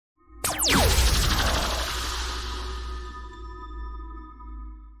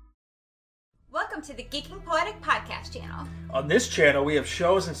welcome to the Geeking Poetic Podcast channel. On this channel, we have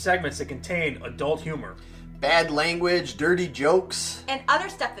shows and segments that contain adult humor, bad language, dirty jokes, and other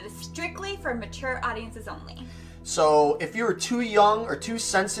stuff that is strictly for mature audiences only. So if you're too young or too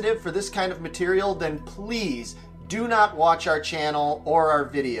sensitive for this kind of material, then please do not watch our channel or our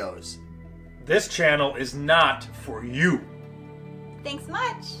videos. This channel is not for you. Thanks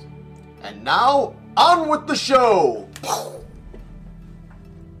much. And now, on with the show!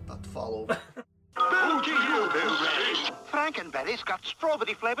 About to fall over. Frankenberry's got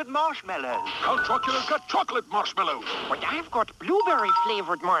strawberry-flavored marshmallows. Count Chocula's got chocolate marshmallows. But I've got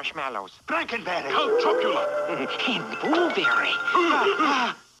blueberry-flavored marshmallows. Frankenberry. Count Chocula. And blueberry.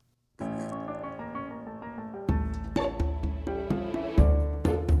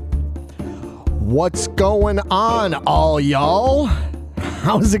 What's going on, all y'all?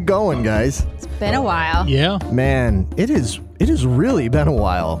 How's it going, guys? It's been a while. Yeah. Man, it is really been a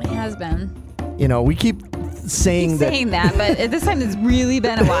while. It has been. You know, we keep saying that, but this time it's really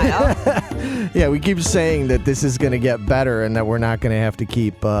been a while. Yeah, we keep saying that this is going to get better and that we're not going to have to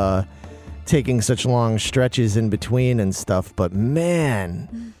keep taking such long stretches in between and stuff. But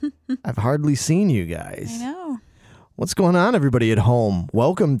man, I've hardly seen you guys. I know. What's going on, everybody at home?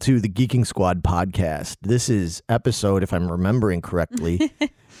 Welcome to the Geeking Squad podcast. This is episode, if I'm remembering correctly,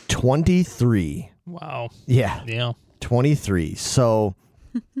 23. Wow. Yeah. 23. So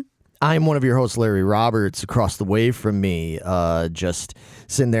I'm one of your hosts, Larry Roberts. Across the way from me, just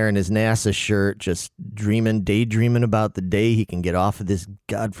sitting there in his NASA shirt, just daydreaming about the day he can get off of this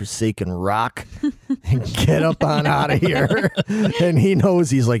godforsaken rock and get up on out of here. And he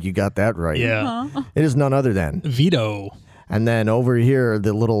knows, he's like, you got that right. Yeah. It is none other than Vito. And then over here,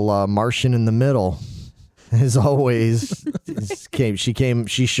 the little Martian in the middle, as always,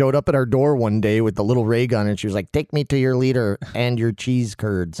 she showed up at our door one day with the little ray gun, and she was like, take me to your leader and your cheese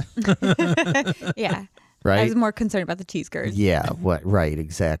curds. Yeah. Right? I was more concerned about the cheese curds. Yeah, right,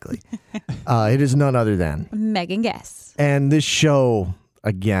 exactly. It is none other than Megan Guess. And this show,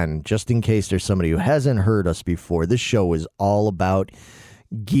 again, just in case there's somebody who hasn't heard us before, this show is all about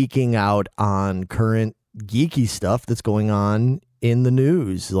geeking out on current geeky stuff that's going on in the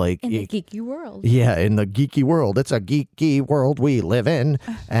news, like in the geeky world. Yeah, in the geeky world. It's a geeky world we live in.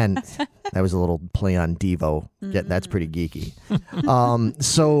 And that was a little play on Devo. Yeah, that's pretty geeky.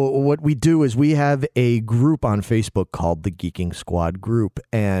 So what we do is we have a group on Facebook called the Geeking Squad Group,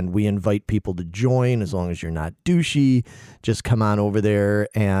 and we invite people to join. As long as you're not douchey, just come on over there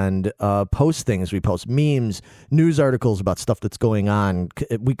and post things. We post memes, news articles about stuff that's going on,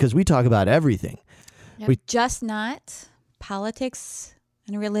 because we talk about everything. Yep, just not politics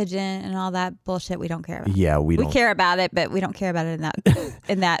and religion and all that bullshit we don't care about. Yeah, we don't. We care about it, but we don't care about it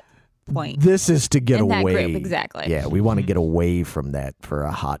in that point. This is to get in away. That group, exactly. Yeah, we want to get away from that for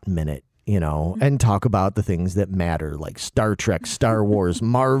a hot minute, and talk about the things that matter, like Star Trek, Star Wars,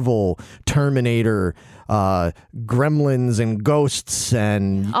 Marvel, Terminator, Gremlins and ghosts,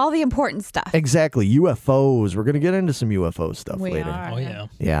 and all the important stuff. Exactly. UFOs. We're going to get into some UFO stuff later. Are. Oh, yeah.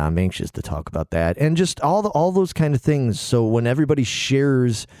 Yeah, I'm anxious to talk about that. And just all those kind of things. So when everybody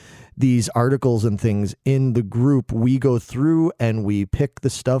shares these articles and things in the group, we go through and we pick the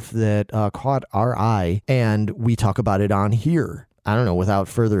stuff that caught our eye and we talk about it on here. I don't know, without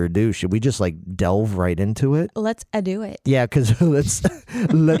further ado, should we just delve right into it? Let's do it. Yeah, because let's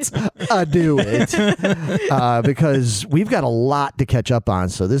do it. Because we've got a lot to catch up on,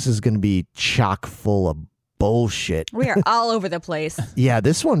 so this is going to be chock full of bullshit. We are all over the place. Yeah,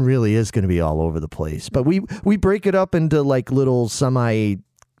 this one really is going to be all over the place. But we break it up into little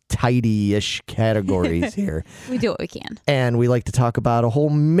tidy-ish categories here. We do what we can. And we like to talk about a whole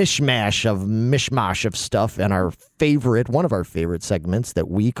mishmash of stuff, and one of our favorite segments that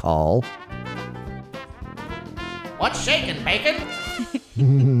we call What's shaking, bacon?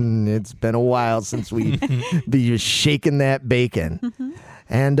 It's been a while since we be shaking that bacon.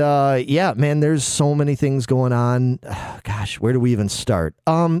 And yeah, man, there's so many things going on. Gosh, where do we even start?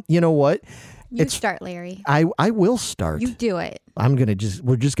 You know what? Start, Larry. I will start. You do it.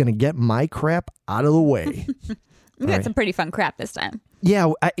 We're just gonna get my crap out of the way. We got some pretty fun crap this time.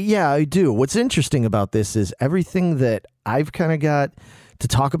 Yeah, I do. What's interesting about this is everything that I've kind of got to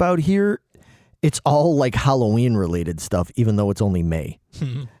talk about here, it's all Halloween related stuff, even though it's only May.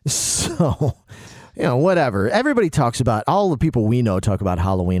 So, whatever. Everybody talks about, all the people we know talk about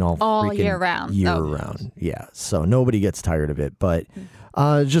Halloween all freaking year round. Year round. Yeah. So nobody gets tired of it, but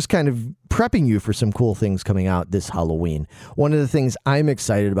just kind of prepping you for some cool things coming out this Halloween. One of the things I'm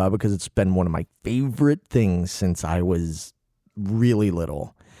excited about, because it's been one of my favorite things since I was really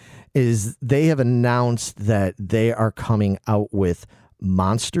little, is they have announced that they are coming out with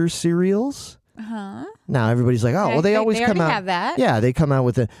monster cereals Now everybody's like, oh, well, they always come already out. have that. Yeah, they come out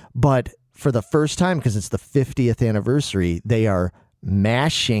with it. But for the first time, because it's the 50th anniversary, they are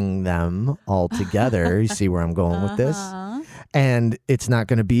mashing them all together. You see where I'm going with this? And it's not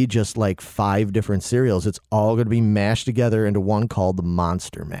going to be just like 5 different cereals. It's all going to be mashed together into one called the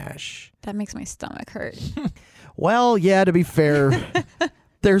Monster Mash. That makes my stomach hurt. Well, yeah, to be fair,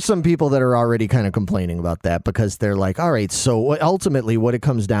 there's some people that are already kind of complaining about that because they're like, all right, so ultimately what it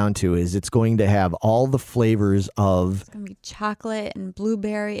comes down to is it's going to have all the flavors of It's going to be chocolate and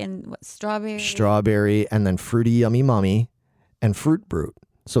blueberry and strawberry and then fruity yummy mummy and fruit brute.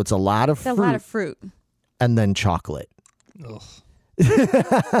 So it's a lot of It's a lot of fruit. and then chocolate. Ugh.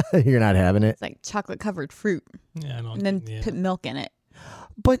 You're not having it? It's like chocolate covered fruit. Yeah, I don't. And then yeah. put milk in it.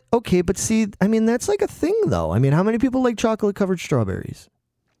 But okay, but see, I mean, that's like a thing though. I mean, how many people like chocolate covered strawberries?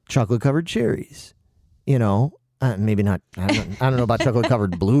 Chocolate covered cherries? You know, maybe not. I don't know about chocolate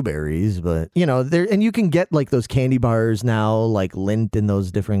covered blueberries, but you know, there, and you can get like those candy bars now, like Lindt and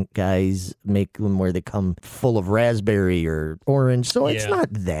those different guys make them where they come full of raspberry or orange. So it's Yeah. not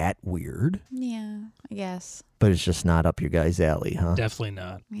that weird, Yeah, I guess. but it's just not up your guys' alley, huh? Definitely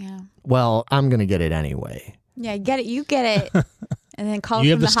not. Yeah. Well, I'm going to get it anyway. Yeah, get it. You get it. And then call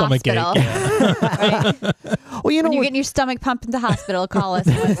You from have the stomach hospital. Right? Well, you know When you're what? getting your stomach pumped into hospital, call us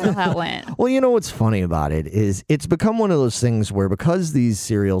and let us know how it went. Well, you know what's funny about it is it's become one of those things where because these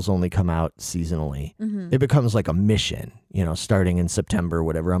cereals only come out seasonally, it becomes like a mission, you know, starting in September or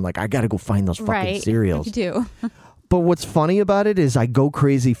whatever. I'm like, I got to go find those fucking Right. cereals. You do. But what's funny about it is I go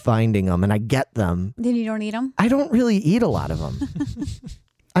crazy finding them and I get them. Then you don't eat them? I don't really eat a lot of them.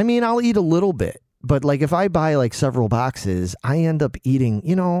 I mean, I'll eat a little bit. But like if I buy like several boxes, I end up eating,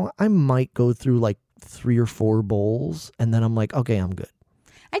 you know, I might go through like 3 or 4 bowls and then I'm like, okay, I'm good.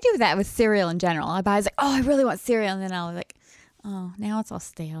 I do that with cereal in general. I buy, it's like, oh, I really want cereal. And then I'll like, oh, now it's all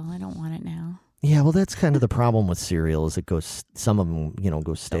stale. I don't want it now. Yeah, well, that's kind of the problem with cereal is it goes, some of them, you know,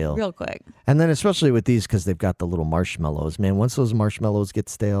 go stale. Real quick. And then especially with these because they've got the little marshmallows. Man, once those marshmallows get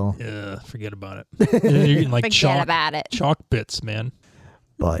stale. Yeah, forget about it. You're eating like Forget about it. chalk bits, man.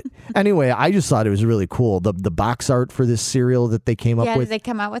 But anyway, I just thought it was really cool. The box art for this cereal that they came up Yeah, with. did they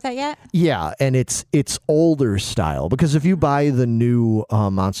come out with that yet? Yeah, and it's older style because if you buy the new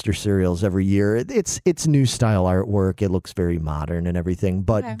Monster cereals every year, it's new style artwork. It looks very modern and everything.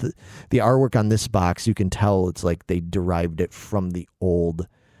 But Okay. the artwork on this box, you can tell it's like they derived it from the old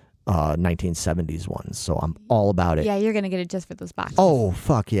 1970s ones. So I'm all about it. Yeah, you're going to get it just for those boxes. Oh,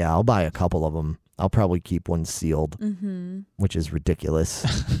 fuck yeah. I'll buy a couple of them. I'll probably keep one sealed, which is ridiculous.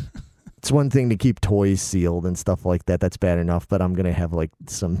 It's one thing to keep toys sealed and stuff like that. That's bad enough, but I'm going to have like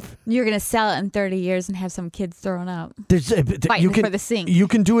some... You're going to sell it in 30 years and have some kids throwing up. you can, for the sink. You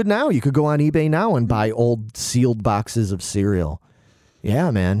can do it now. You could go on eBay now and buy old sealed boxes of cereal.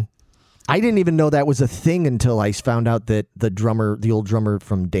 Yeah, man. I didn't even know that was a thing until I found out that the old drummer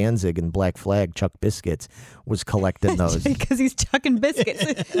from Danzig and Black Flag, Chuck Biscuits, was collecting those. Because he's chucking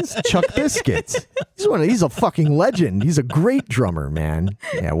biscuits. Chuck Biscuits. He's a fucking legend. He's a great drummer, man.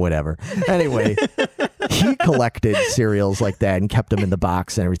 Yeah, whatever. Anyway, he collected cereals like that and kept them in the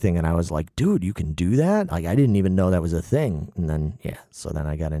box and everything. And I was like, dude, you can do that? Like, I didn't even know that was a thing. And then, yeah, so then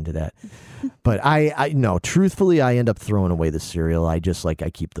I got into that. But I no, truthfully, I end up throwing away the cereal. I just I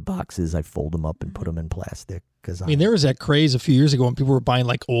keep the boxes. I fold them up and put them in plastic. I mean, there was that craze a few years ago when people were buying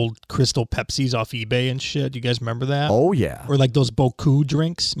like old Crystal Pepsis off eBay and shit. Do you guys remember that? Oh, yeah. Or like those Boku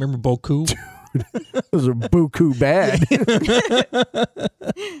drinks. Remember Boku? Those are buku bad.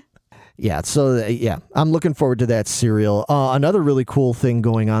 Yeah, so yeah, I'm looking forward to that cereal. Another really cool thing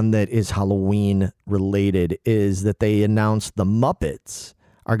going on that is Halloween related is that they announced the Muppets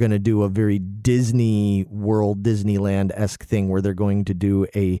are going to do a very Disney World, Disneyland-esque thing where they're going to do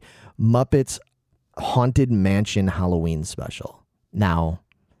a Muppets Haunted Mansion Halloween special. Now,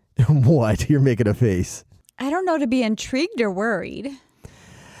 what? You're making a face. I don't know to be intrigued or worried.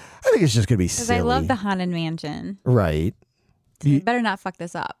 I think it's just going to be Because silly. I love the Haunted Mansion. Right. You better not fuck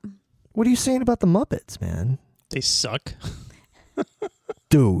this up. What are you saying about the Muppets, man? They suck.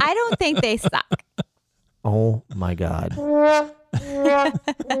 Dude. I don't think they suck. Oh, my God.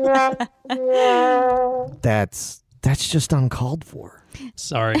 That's just uncalled for.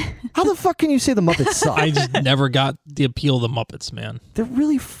 Sorry. How the fuck can you say the Muppets suck? I just never got the appeal of the Muppets, man. They're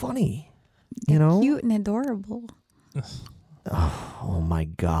really funny. You know? Cute and adorable. Oh my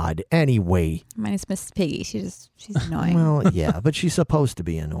God. Anyway. Mine is Miss Piggy. She's annoying. Well, yeah, but she's supposed to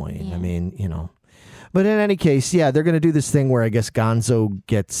be annoying. Yeah. I mean, you know. But in any case, yeah, they're going to do this thing where I guess Gonzo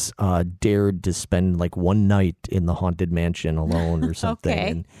gets dared to spend like one night in the Haunted Mansion alone or something.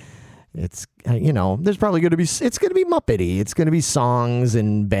 Okay. It's there's probably going to be it's going to be Muppety. It's going to be songs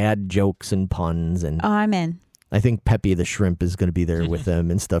and bad jokes and puns and Oh, I'm in. I think Peppy the Shrimp is going to be there with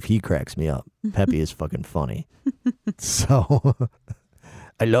them and stuff. He cracks me up. Peppy is fucking funny. So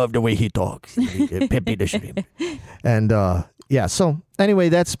I love the way he talks. Peppy the Shrimp. And yeah, so anyway,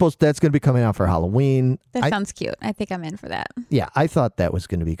 that's going to be coming out for Halloween. That sounds cute. I think I'm in for that. Yeah, I thought that was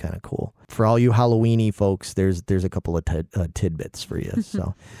going to be kind of cool. For all you Halloweeny folks, there's a couple of tidbits for you.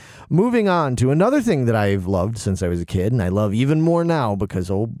 So moving on to another thing that I've loved since I was a kid, and I love even more now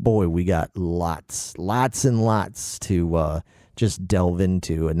because, oh boy, we got lots and lots to just delve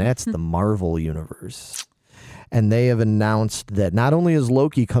into, and that's the Marvel Universe. And they have announced that not only is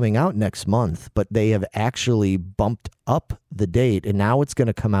Loki coming out next month, but they have actually bumped up the date, and now it's going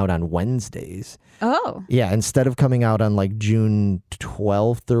to come out on Wednesdays. Oh. Yeah, instead of coming out on like June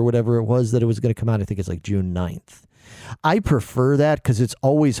 12th or whatever it was that it was going to come out, I think it's like June 9th. I prefer that because it's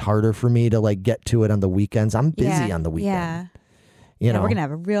always harder for me to like get to it on the weekends. I'm busy on the weekend. Yeah. You know, we're going to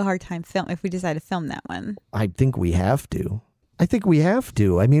have a real hard time if we decide to film that one. I think we have to. I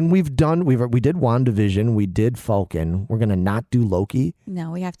mean, we did WandaVision, we did Falcon. We're going to not do Loki.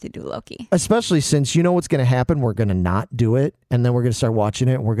 No, we have to do Loki. Especially since you know what's going to happen. We're going to not do it. And then we're going to start watching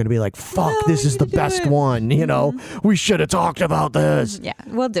it. And we're going to be like, fuck, this is the best one. You know, we should have talked about this. Yeah,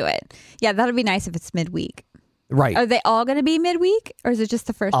 we'll do it. Yeah, that'll be nice if it's midweek. Right. Are they all going to be midweek? Or is it just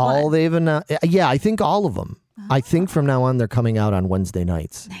the first one? They've yeah, I think all of them. I think from now on they're coming out on Wednesday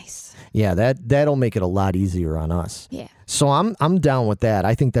nights. Nice. Yeah, that'll make it a lot easier on us. Yeah. So I'm down with that.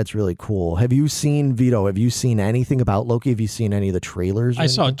 I think that's really cool. Have you seen anything about Loki? Have you seen any of the trailers? I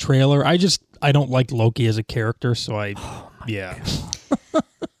saw a trailer. I don't like Loki as a character, so yeah.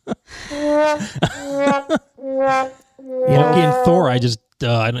 Loki and Thor, I just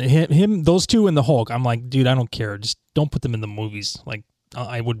him those two and the Hulk. I'm like, dude, I don't care. Just don't put them in the movies. Like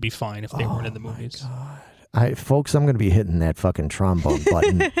I would be fine if they weren't in the movies. God. Folks, I'm going to be hitting that fucking trombone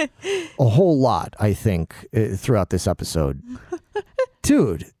button a whole lot, I think, throughout this episode.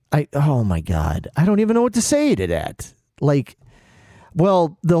 Dude, oh my God. I don't even know what to say to that. Like,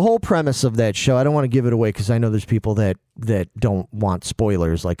 well, the whole premise of that show, I don't want to give it away because I know there's people that don't want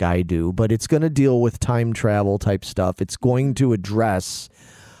spoilers like I do, but it's going to deal with time travel type stuff. It's going to address,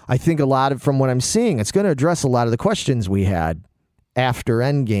 I think from what I'm seeing, it's going to address a lot of the questions we had after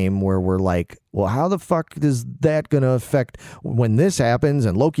Endgame, where we're like, well, how the fuck is that going to affect when this happens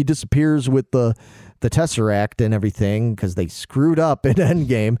and Loki disappears with the Tesseract and everything because they screwed up in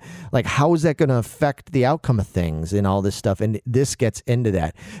Endgame? Like, how is that going to affect the outcome of things and all this stuff? And this gets into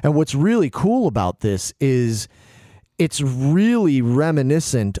that. And what's really cool about this is it's really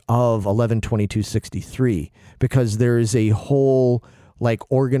reminiscent of 11/22/63 because there is a whole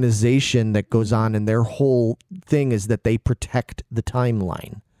like organization that goes on, and their whole thing is that they protect the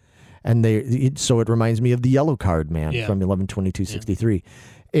timeline. And so it reminds me of the Yellow Card Man from 11/22/63.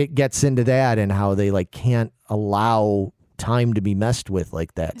 Yeah. It gets into that and how they like can't allow time to be messed with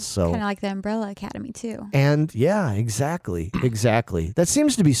like that. So kind of like the Umbrella Academy too. And yeah, exactly. That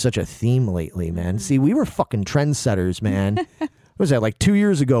seems to be such a theme lately, man. See, we were fucking trendsetters, man. What was that, like 2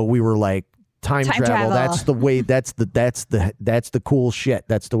 years ago? We were like, Time travel. That's the way. That's the cool shit.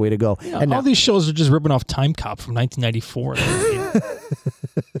 That's the way to go. Yeah, and all these shows are just ripping off Time Cop from 1994.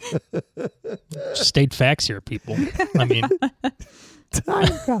 State facts here, people. I mean, Time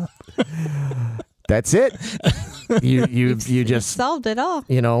Cop. That's it. You just solved it all.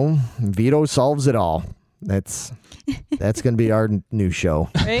 You know, Vito solves it all. That's gonna be our new show.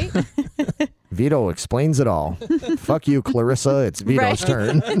 Right. Vito explains it all. Fuck you, Clarissa. It's Vito's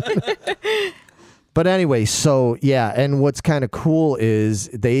turn. But anyway, so yeah, and what's kind of cool is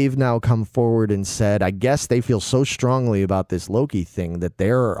they've now come forward and said, I guess they feel so strongly about this Loki thing that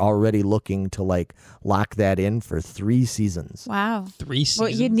they're already looking to like lock that in for 3 seasons. Wow. 3 seasons? Well,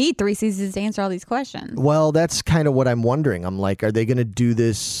 you need 3 seasons to answer all these questions. Well, that's kind of what I'm wondering. I'm like, are they going to do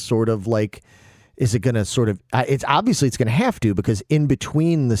this sort of like, is it going to sort of, it's obviously it's going to have to, because in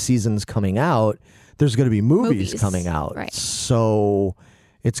between the seasons coming out, there's going to be movies coming out. Right. So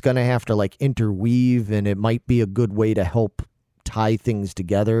it's going to have to like interweave, and it might be a good way to help tie things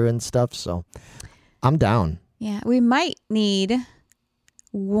together and stuff. So I'm down. Yeah, we might need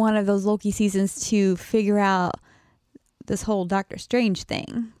one of those Loki seasons to figure out this whole Doctor Strange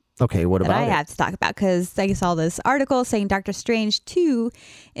thing. Okay, what about I have to talk about, because I saw this article saying Doctor Strange 2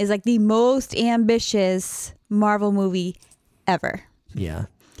 is like the most ambitious Marvel movie ever. Yeah.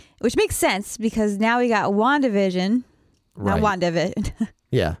 Which makes sense, because now we got WandaVision. Right. Not WandaVision.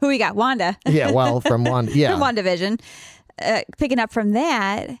 Yeah. Who we got? Wanda. Yeah, well, from Wanda. Yeah. From WandaVision. Picking up from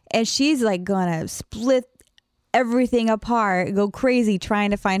that, and she's like going to split everything apart, go crazy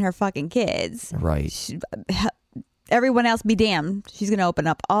trying to find her fucking kids. Right. Everyone else be damned. She's going to open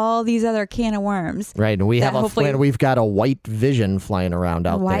up all these other can of worms. Right, and That we've got a white Vision flying around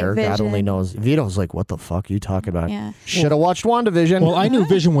out White there. God Vision. only knows. Vito's like, what the fuck are you talking about? Yeah. Should have watched WandaVision. Well, I knew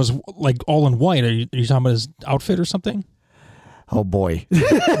Vision was like all in white. Are you talking about his outfit or something? oh boy.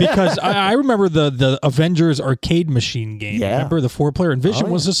 Because I remember the Avengers arcade machine game. Yeah. Remember the 4-player? And Vision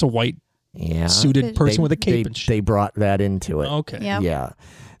Oh, was just a white Yeah. suited person They- with a cape they, and shit. They brought that into it. Okay. Yep. Yeah.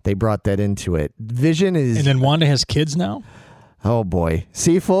 They brought that into it. Vision is. And then Wanda has kids now? oh boy.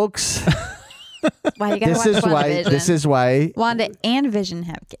 See, folks. Why you got to watch WandaVision. This is why. Wanda and Vision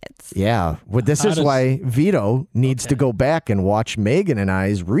have kids. Yeah. Well, this How is does- why Vito needs to go back and watch Megan and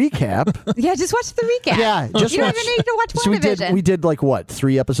I's recap. Yeah, just watch the recap. Yeah, just you don't watch. even need to watch So WandaVision. we did like what,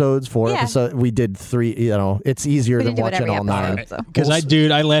 3 episodes, 4 Yeah. episodes. We did 3. You know, it's easier We than didn't do it watching every all 9. episode, so. Because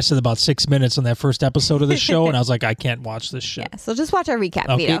I lasted about 6 minutes on that first episode of the show, and I was like, I can't watch this shit. Yeah, so just watch our recap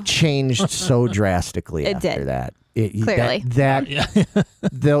Okay. video. It changed so drastically It after did. that. Clearly. that Yeah.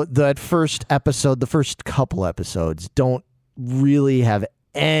 that first episode, the first couple episodes don't really have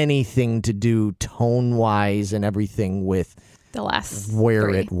anything to do tone wise and everything with The last where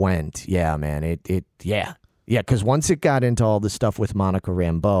 3. it went. Yeah, man. Yeah. Because once it got into all the stuff with Monica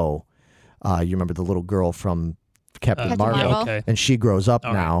Rambeau, you remember the little girl from Captain Captain Marvel, Marvel. Okay. and she grows up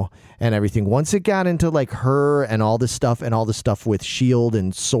All right. now and everything. Once it got into like her and all this stuff and all the stuff with Shield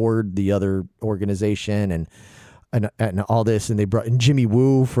and Sword, the other organization, and all this, and they brought in Jimmy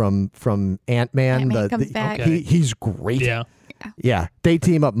Woo from Ant-Man. Ant-Man comes back. Okay. He's great. Yeah. Yeah, they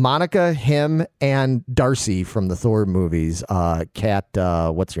team up. Monica, him, and Darcy from the Thor movies. Kat,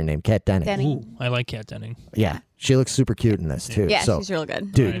 what's her name? Kat Denning. Denning. Ooh, I like Kat Denning. Yeah, she looks super cute in this too. Yeah, so, she's real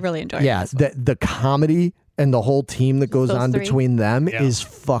good. dude, I really enjoy yeah, it. the comedy and the whole team that goes Those on 3. between them Yeah. is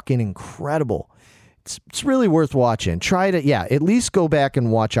fucking incredible. It's really worth watching. Try to, at least go back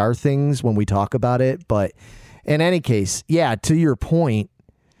and watch our things when we talk about it. But in any case, to your point,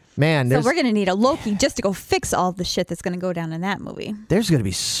 man, So there's we're going to need a Loki just to go fix all the shit that's going to go down in that movie. there's going to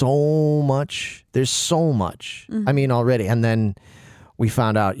be so much. There's so much. I mean, already. And then we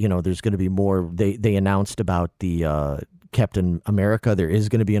found out, there's going to be more. They announced about the Captain America. There is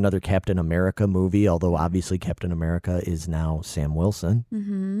going to be another Captain America movie, although obviously Captain America is now Sam Wilson.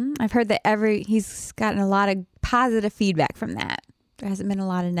 I've heard that he's gotten a lot of positive feedback from that. There hasn't been a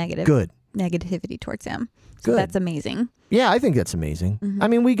lot of negativity towards him. So Good. that's amazing. Yeah, I think that's amazing. I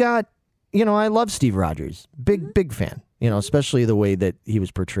mean, we got, I love Steve Rogers. Big fan, especially the way that he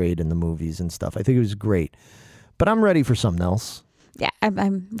was portrayed in the movies and stuff. I think it was great. But I'm ready for something else. Yeah,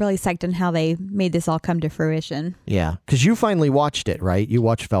 I'm really psyched on how they made this all come to fruition. Yeah, because you finally watched it, right? You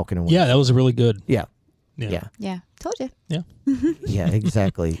watched Falcon and Winter. Yeah, that was really good. Yeah. Yeah. Yeah. Yeah, told you. Yeah,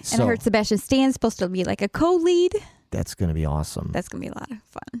 exactly. And So I heard Sebastian Stan's supposed to be like a co-lead. that's going to be awesome. That's going to be a lot of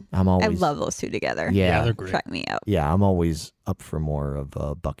fun. I'm always I love those two together. Yeah, they're Yeah. great. Try me out. Yeah, I'm always up for more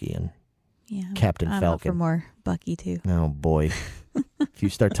of Bucky and Yeah, Captain I'm up Falcon. for more Bucky too. oh boy. If you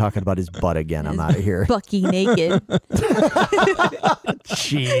start talking about his butt again, I'm out of here. Bucky naked.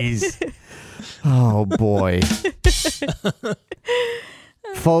 Jeez. Oh boy.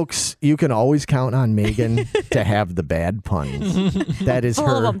 Folks, you can always count on Megan to have the bad puns. That is Full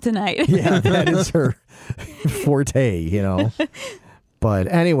of her. them tonight. Yeah, that is her forte, But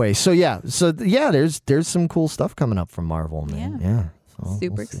anyway, there's some cool stuff coming up from Marvel, man. Yeah. So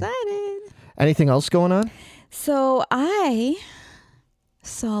Super we'll see. excited. Anything else going on? So I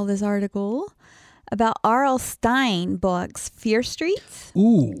saw this article about R.L. Stein books, Fear Street.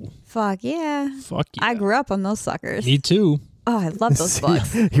 Ooh, Fuck yeah. fuck yeah. I grew up on those suckers. Me too. Oh, I love those See,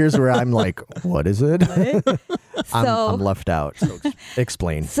 books. Here's where I'm like, what is it? I'm So, left out. So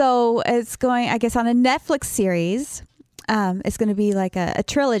explain. so it's going, I guess, on a Netflix series. It's going to be like a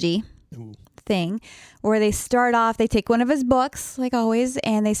trilogy thing where they take one of his books, like always,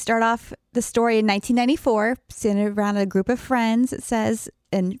 and they start off the story in 1994, centered around a group of friends, it says,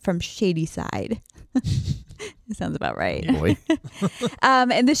 and from Shady Side. It sounds about right. Boy.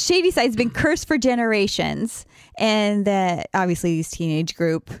 And the Shady Side's been cursed for generations, and that obviously this teenage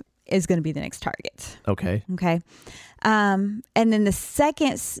group is going to be the next target. Okay. Okay. And then the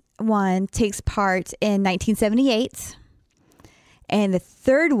second one takes part in 1978. And the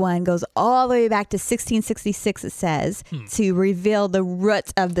third one goes all the way back to 1666, it says, to reveal the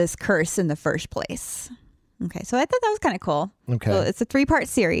root of this curse in the first place. Okay, so I thought that was kind of cool. Okay. So it's a 3-part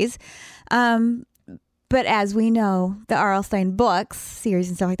series. But as we know, the R.L. Stein books, series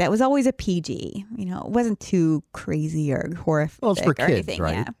and stuff like that was always a PG. It wasn't too crazy or horrific Well, it's for or kids, anything.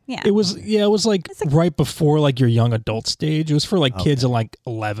 right? Yeah. It was like right before like your young adult stage. It was for like kids at like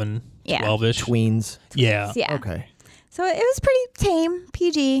 11. Yeah. 12-ish. Tweens. Yeah. Yeah. Okay. So it was pretty tame,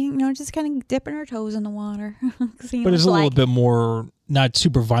 PG. Just kind of dipping our toes in the water. But it's a little bit more, not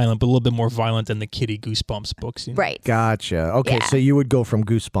super violent, but a little bit more violent than the Kitty Goosebumps books. Right. Gotcha. Okay, Yeah. so you would go from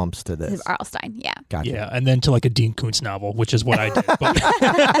Goosebumps to this. Arlstein, yeah. Gotcha. Yeah, and then to like a Dean Koontz novel, which is what I did. But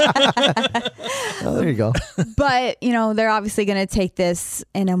Oh, there you go. But, they're obviously going to take this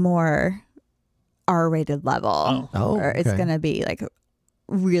in a more R-rated level. Oh, Or it's okay. going to be like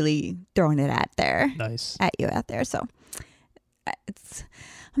really throwing it at nice. you out there. So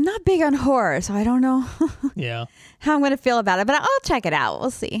I'm not big on horror, so I don't know Yeah. how I'm going to feel about it, but I'll check it out.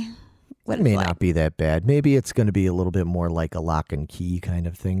 We'll see what It may it's like. not be that bad. Maybe it's going to be a little bit more like a Lock and Key kind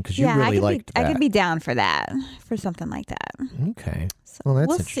of thing because you really liked that. I could be down for that, for something like that. Okay. So Well, that's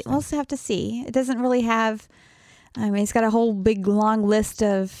we'll see. interesting. We'll have to see. It doesn't really have. It's got a whole big long list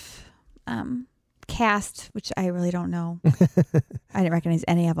of cast, which I really don't know. I didn't recognize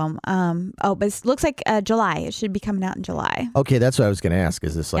any of them. But it looks like July. It should be coming out in July. Okay, that's what I was going to ask.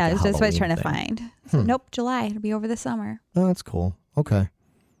 Is this like a that's what I was Halloween trying to thing? find. So, nope, July. It'll be over the summer. Oh, that's cool. Okay.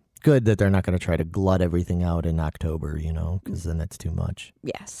 Good that they're not going to try to glut everything out in October, because then that's too much.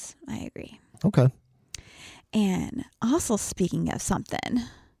 Yes, I agree. Okay. And also, speaking of something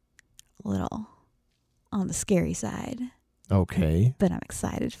a little on the scary side, Okay. but I'm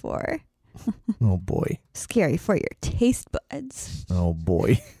excited for. Oh, boy. Scary for your taste buds. Oh,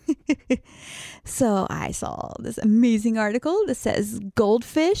 boy. So I saw this amazing article that says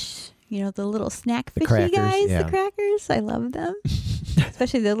goldfish, the little snack fishy crackers, guys, yeah. the crackers. I love them.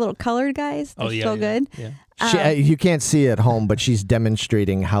 Especially the little colored guys. They're so good. Yeah. You can't see it at home, but she's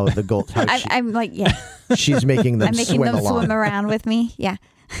demonstrating how the gold. I'm like, yeah. She's making them I'm making swim them along. swim around with me. Yeah.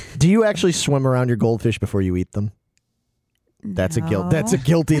 Do you actually swim around your goldfish before you eat them? That's a guilt. That's a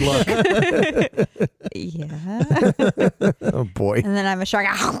guilty look. Yeah. Oh boy, And then I'm a shark.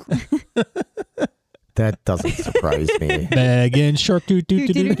 that doesn't surprise me. Megan Shark doo doo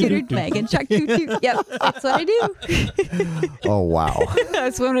doo doo doo doo. Megan shark. Yep. That's what I do. Oh wow,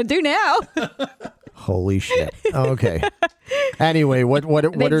 That's what I'm going to do now. holy shit. Okay. Anyway, what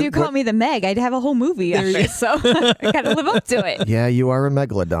They are do call me the Meg. I'd have a whole movie after this, so I got to live up to it. Yeah, you are a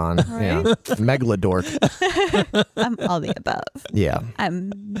megalodon. Yeah, megalodork. I'm all the above. Yeah.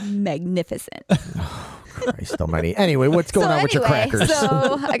 I'm magnificent. Christ almighty. Anyway, what's going on with your crackers?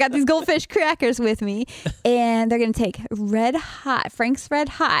 So I got these goldfish crackers with me, and they're going to take Frank's Red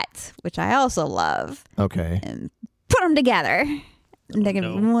Hot, which I also love, Okay. and put them together. And they're going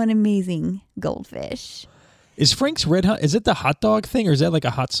to be one amazing goldfish. Is Frank's Red Hot? Is it the hot dog thing, or is that like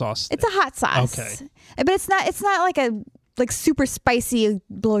a hot sauce? It's a hot sauce. Okay. But it's not like a super spicy,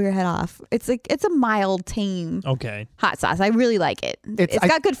 blow your head off. It's a mild, tame Okay. hot sauce. I really like it. It's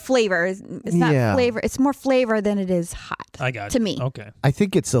got good flavor. It's not Yeah. flavor. It's more flavor than it is hot. I got to you. me. Okay. I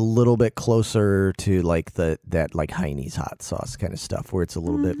think it's a little bit closer to like that like Heine's hot sauce kind of stuff, where it's a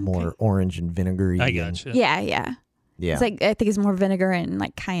little bit more orange and vinegary. I and- got you. Yeah. Yeah. It's like I think it's more vinegar and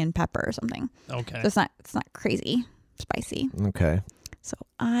like cayenne pepper or something. Okay. So it's not crazy spicy. Okay. So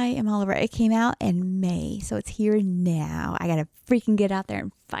I am all over it. It came out in May, so it's here now. I gotta freaking get out there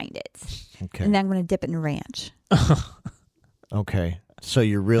and find it. Okay. And then I'm gonna dip it in ranch. Okay. So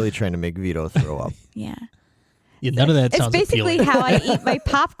you're really trying to make Vito throw up. Yeah. Yeah, none of that It's sounds basically appealing. how I eat my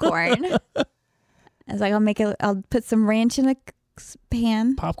popcorn. I was like, I'll put some ranch in a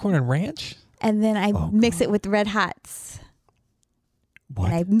pan, Popcorn and ranch? and then I mix it with Red Hots. What?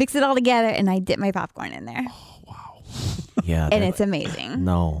 And I mix it all together, and I dip my popcorn in there, Yeah. and it's amazing.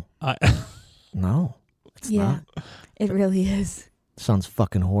 no. I, No. It's Yeah, not. it really is. Sounds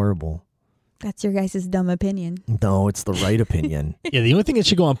fucking horrible. That's your guys' dumb opinion. No, it's the right opinion. yeah, the only thing that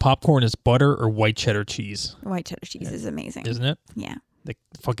should go on popcorn is butter or white cheddar cheese, White cheddar cheese is amazing. isn't it? Yeah. The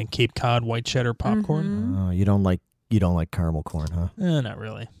fucking Cape Cod white cheddar popcorn? Mm-hmm. You don't like caramel corn, huh? Not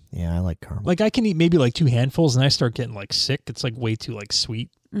really. Yeah, I like caramel. Like I can eat maybe like 2 handfuls and I start getting like sick. It's like way too like sweet,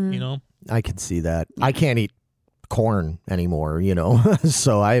 Mm. you know? I can see that. I can't eat corn anymore,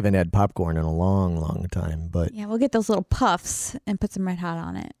 so I haven't had popcorn in a long, long time. But Yeah, we'll get those little puffs and put some Red Hot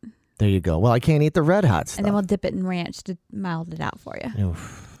on it, there you go. Well, I can't eat the Red Hot stuff. and then we'll dip it in ranch to mild it out for you.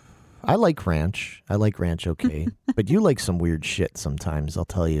 Oof. I like ranch. Okay. But you like some weird shit sometimes, I'll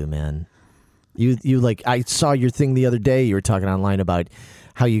tell you, man. You like, I saw your thing the other day. You were talking online about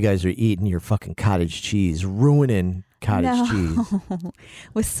how you guys are eating your fucking cottage cheese, ruining cottage cheese.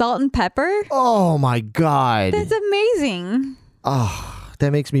 With salt and pepper. Oh my God. That's amazing. Oh,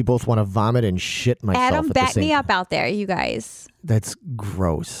 that makes me both want to vomit and shit myself Adam, at the back same me time. up out there, you guys. That's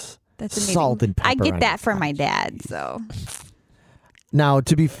gross. That's amazing. Salt and pepper. I get on that your from my cottage. dad, so Now,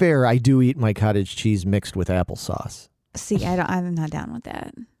 to be fair, I do eat my cottage cheese mixed with applesauce. see, I'm not down with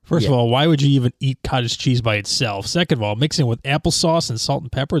that. First of all, why would you even eat cottage cheese by itself? Second of all, mixing it with applesauce and salt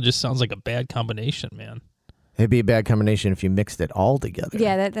and pepper just sounds like a bad combination, man. It'd be a bad combination if you mixed it all together.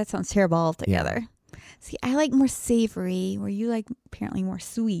 Yeah, that sounds terrible altogether. See, I like more savory, where you like apparently more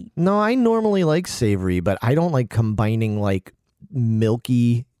sweet. No, I normally like savory, but I don't like combining like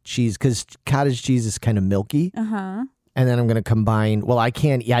milky cheese because cottage cheese is kind of milky. Uh-huh. And then I'm going to combine, well, I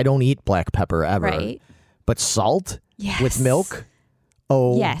don't eat black pepper ever. Right. But salt Yes. with milk?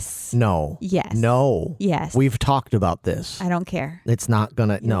 Oh. Yes. No. Yes. No. Yes. We've talked about this. I don't care. It's not going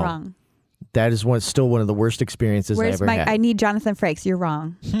to, You're no. wrong. That is still one of the worst experiences I ever had. I need Jonathan Frakes. You're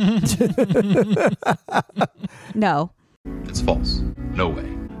wrong. No. It's false. No way.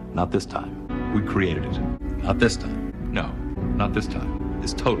 Not this time. We created it. Not this time. No, not this time.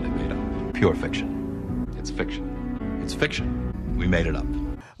 It's totally made up. Pure fiction. It's fiction. It's fiction. We made it up.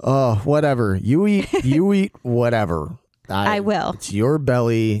 Oh, whatever. You eat whatever. I will. It's your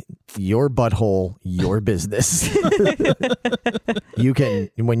belly, your butthole, your business. You can,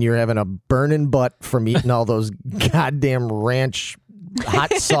 when you're having a burning butt from eating all those goddamn ranch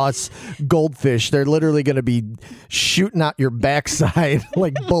hot sauce goldfish, they're literally going to be shooting out your backside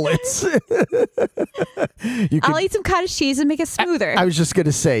like bullets. I'll eat some cottage cheese and make it smoother. I was just going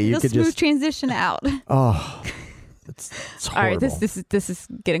to say, you It'll could smooth just, transition out. oh, it's All right, horrible. this is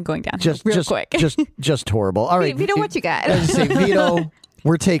going down just real quick. just horrible. All right, Vito, what you got? I was gonna say, Vito,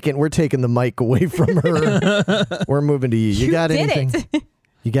 we're taking the mic away from her. We're moving to you. You got did anything? it.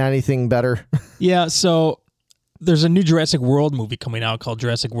 You got anything better? Yeah, so there's a new Jurassic World movie coming out called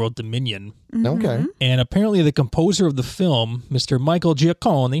Jurassic World Dominion. Okay. And apparently the composer of the film, Mr. Michael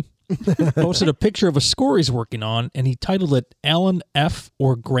Giacone, posted a picture of a score he's working on, and he titled it Alan F.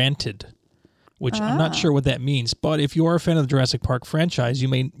 or Granted, which I'm not sure what that means. But if you are a fan of the Jurassic Park franchise, you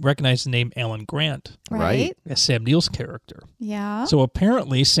may recognize the name Alan Grant Right? as Sam Neill's character. Yeah. So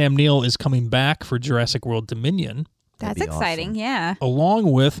apparently Sam Neill is coming back for Jurassic World Dominion, That's be exciting. Yeah.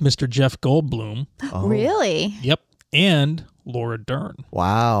 along with Mr. Jeff Goldblum. Oh. Really? Yep. And Laura Dern.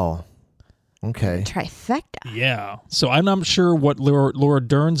 Wow. Okay. Trifecta. Yeah. So I'm not sure what Laura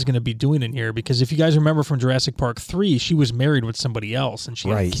Dern's going to be doing in here, because if you guys remember from Jurassic Park 3, she was married with somebody else and she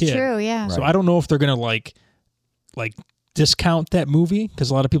had a Right. kid. True. Yeah. So I don't know if they're going to like discount that movie, because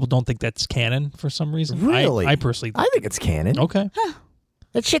a lot of people don't think that's canon for some reason. Really? I personally I think it's canon. Okay.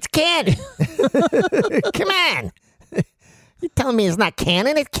 That shit's canon. Come on. You telling me it's not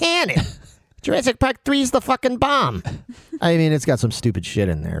canon? It's canon. Jurassic Park 3 is the fucking bomb. I mean, it's got some stupid shit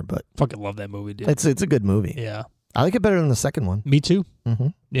in there, but Fucking love that movie, dude. it's a good movie. Yeah. I like it better than the second one. Me too. Mm-hmm.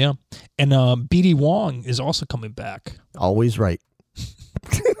 Yeah. And B.D. Wong is also coming back. Always right.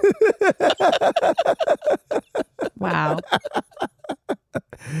 Wow.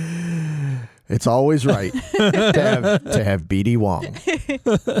 It's always right to have B.D. Wong.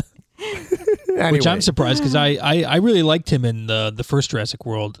 Anyway. Which I'm surprised, because I really liked him in the first Jurassic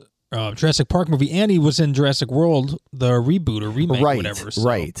World, Jurassic Park movie, and he was in Jurassic World, the reboot or remake, right, whatever. So.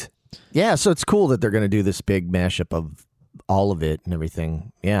 Right. Yeah, so it's cool that they're going to do this big mashup of all of it and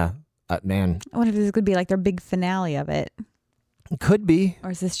everything. Yeah, man, I wonder if this could be like their big finale of it, could be.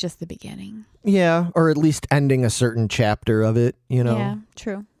 or is this just the beginning? Yeah, or at least ending a certain chapter of it, you know. Yeah.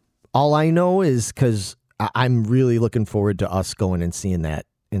 True. All I know is because I'm really looking forward to us going and seeing that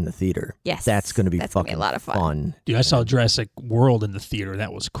in the theater. Yes. That's going to be That's gonna be fucking a lot of fun. Dude, I saw Jurassic World in the theater.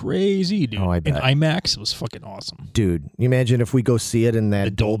 That was crazy, dude. Oh, I In bet. IMAX, it was fucking awesome. Dude, you imagine if we go see it in that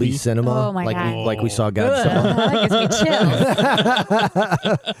The Dolby Dolby? cinema, Oh, my like God. like we saw Godzilla. That gives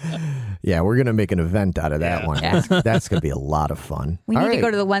me chills. Yeah, we're gonna make an event out of that Yeah. one. Yeah. That's gonna be a lot of fun. We All need to right.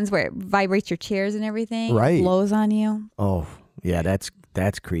 go to the ones where it vibrates your chairs and everything. Right. Blows on you. Oh, yeah, that's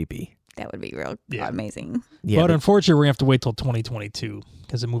creepy. That would be real Yeah. amazing. Yeah, But unfortunately, we're going to have to wait till 2022,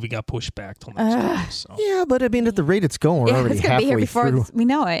 because the movie got pushed back till next year. So. yeah, but I mean, at the rate it's going, we're Yeah, already it's gonna be here halfway before through. we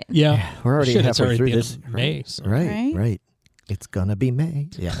know it. Yeah. We're already Shit, it's halfway already through the end this. of May. So. Right, Right? right. It's gonna be May.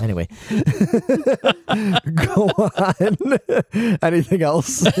 Yeah. Anyway, go on. Anything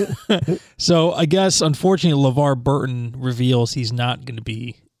else? So I guess, unfortunately, LeVar Burton reveals he's not going to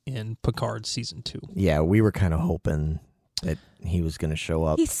be in Picard season 2. Yeah, we were kind of hoping that he was gonna show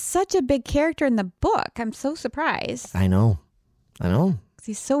up. He's such a big character in the book. I'm so surprised. I know. 'Cause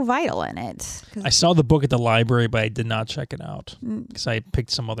he's so vital in it. 'Cause- I saw the book at the library, but I did not check it out Mm. because I picked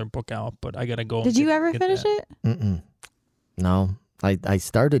some other book out. But I got to go. Did you ever finish it? Mm-mm. No, I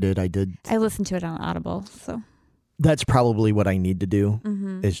started it. I did. I listened to it on Audible. So That's probably what I need to do.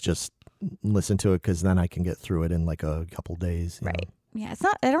 Mhm. Is just listen to it, because then I can get through it in like a couple days. you right. know. Yeah, it's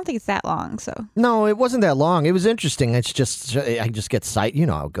not. I don't think it's that long. So No, it wasn't that long. It was interesting. It's just I just get you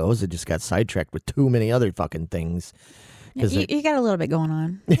know how it goes. I just got sidetracked with too many other fucking things. 'Cause You got a little bit going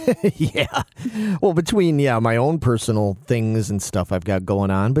on. yeah. Well, between my own personal things and stuff I've got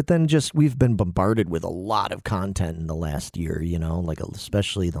going on, but then just we've been bombarded with a lot of content in the last year, like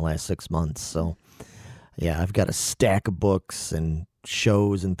especially the last 6 months. So, yeah, I've got a stack of books and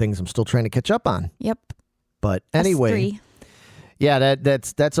shows and things I'm still trying to catch up on. Yep. But anyway, Us 3. yeah,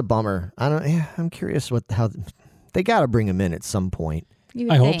 that's a bummer. I'm curious how they got to bring him in at some point. You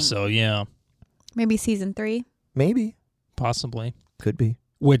would I hope think. so, yeah. Maybe season 3. Maybe. Possibly. Could be.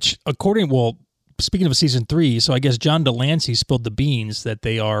 Which, speaking of season 3, so I guess John Delancey spilled the beans that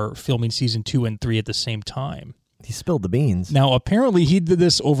they are filming season 2 and 3 at the same time. He spilled the beans. Now, apparently he did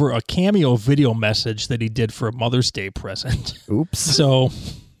this over a Cameo video message that he did for a Mother's Day present. Oops. So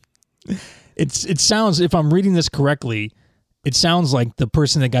it sounds, if I'm reading this correctly, it sounds like the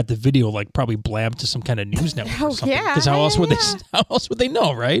person that got the video probably blabbed to some kind of news network or something. yeah. Because how else would they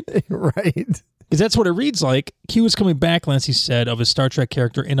know, right? Right. Because that's what it reads like. Q is coming back, Lancey said, of his Star Trek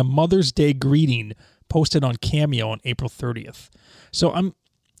character in a Mother's Day greeting posted on Cameo on April 30th. So I'm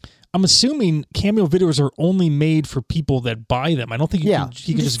assuming Cameo videos are only made for people that buy them. I don't think you can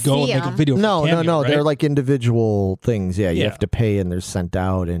just go and see make a 'em. video for Cameo, No. right? They're like individual things. Yeah, you Yeah. have to pay and they're sent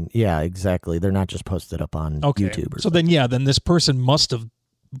out. And yeah, exactly. They're not just posted up on Okay. YouTube or So then this person must have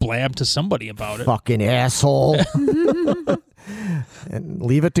blabbed to somebody about it. fucking asshole. And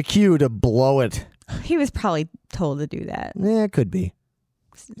leave it to Q to blow it. He was probably told to do that. Yeah, it could be.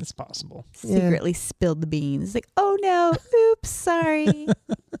 It's possible. Secretly spilled the beans. Like, oh no, oops, sorry.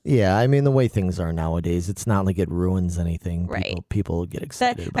 Yeah, I mean, the way things are nowadays, it's not like it ruins anything. Right. People get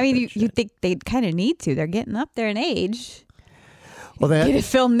excited about you that shit. think they kind of need to. They're getting up there in age. Well, Get that, it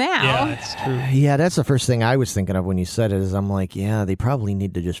filmed now. Yeah, it's true. yeah, that's the first thing I was thinking of when you said it is I'm like, yeah, they probably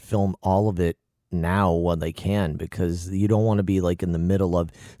need to just film all of it now while they can, because you don't want to be like in the middle of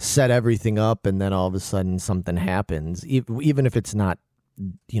set everything up and then all of a sudden something happens, even if it's not,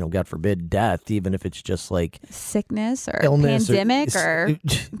 God forbid, death, even if it's just like Sickness or illness pandemic or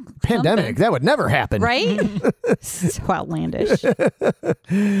pandemic. something. That would never happen. right? So outlandish.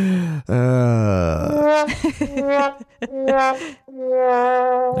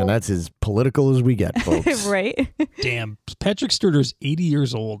 And that's as political as we get, folks. right? Damn. Patrick Sturter's 80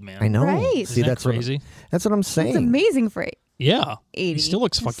 years old, man. I know. Right. See, Isn't that that's crazy? That's what I'm saying. It's amazing for Yeah. 80. He still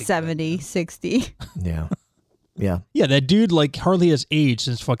looks fucking 70, 60. Yeah. Yeah. Yeah, that dude hardly has aged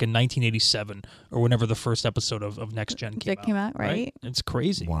since fucking 1987 or whenever the first episode of Next Gen came out. right? It's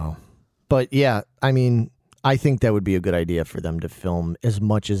crazy. Wow. But yeah, I mean, I think that would be a good idea for them to film as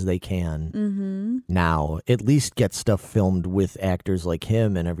much as they can now. At least get stuff filmed with actors like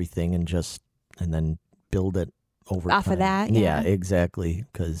him and everything, and then build it over Off of time. that, Yeah, yeah. exactly.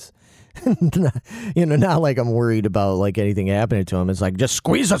 Because not like I'm worried about like anything happening to him. It's like just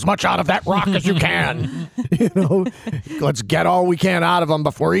squeeze as much out of that rock as you can. Let's get all we can out of him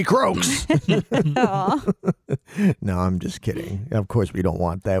before he croaks. Aw. No, I'm just kidding. Of course, we don't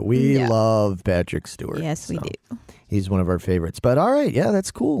want that. We Yeah. love Patrick Stewart. Yes, we so do. He's one of our favorites. But all right, yeah,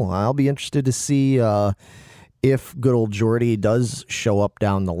 that's cool. I'll be interested to see if good old Geordi does show up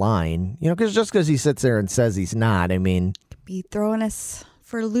down the line. Because just because he sits there and says he's not, I mean, Be throwing us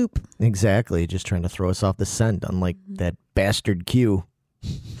for a loop. exactly, just trying to throw us off the scent, unlike that bastard Q.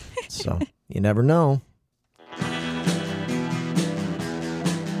 So you never know.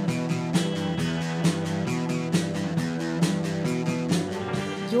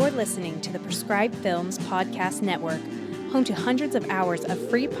 You're listening to the Prescribed Films Podcast Network, home to hundreds of hours of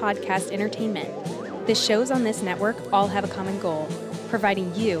free podcast entertainment. The shows on this network all have a common goal,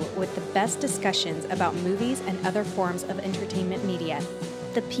 providing you with the best discussions about movies and other forms of entertainment media.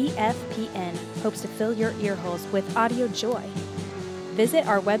 The PFPN hopes to fill your earholes with audio joy. Visit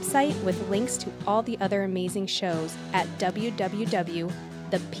our website with links to all the other amazing shows at www.thepfpn.com.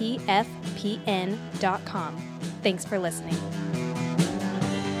 Thanks for listening.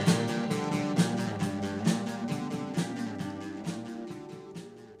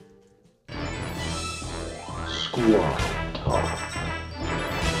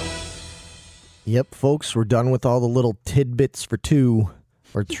 Yep, folks, we're done with all the little tidbits for 2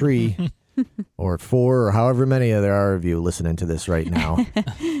 or 3 or 4 or however many there are of you listening to this right now.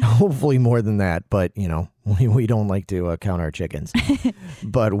 Hopefully more than that, but, we don't like to count our chickens.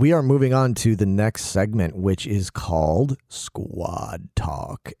 But we are moving on to the next segment, which is called Squad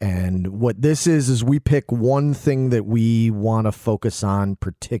Talk. And what this is we pick one thing that we want to focus on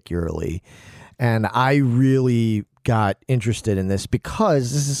particularly. And I really got interested in this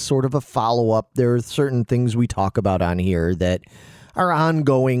because this is sort of a follow-up. There are certain things we talk about on here that are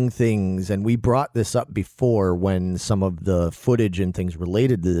ongoing things, and we brought this up before when some of the footage and things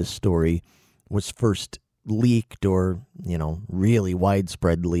related to this story was first leaked or, really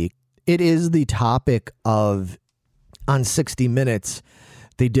widespread leak. It is the topic of, on 60 Minutes,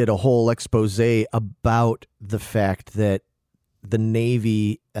 they did a whole expose about the fact that the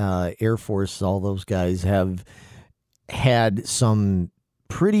Navy, Air Force, all those guys have had some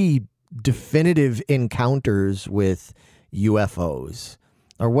pretty definitive encounters with UFOs.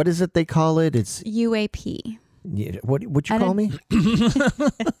 Or what is it they call it? It's UAP. What you call me?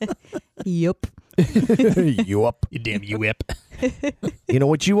 Yup. Yup. You damn UIP. You know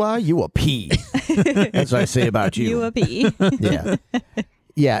what you are? You a P. That's what I say about you. UAP. Yeah.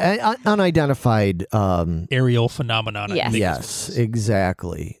 Yeah. Unidentified. Aerial phenomenon. Yes. Yes,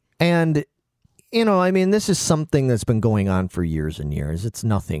 exactly. And, this is something that's been going on for years and years. It's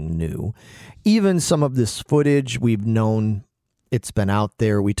nothing new. Even some of this footage we've known. It's been out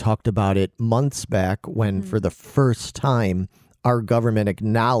there. We talked about it months back when, for the first time, our government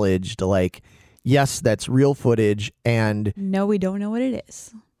acknowledged, yes, that's real footage. And no, we don't know what it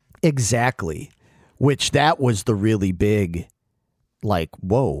is. Exactly. Which that was the really big,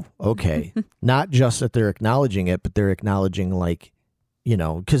 whoa, okay. Not just that they're acknowledging it, but they're acknowledging,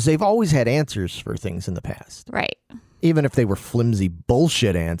 because they've always had answers for things in the past. Right. Even if they were flimsy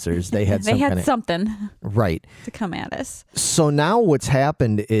bullshit answers, they had something right to come at us. So now what's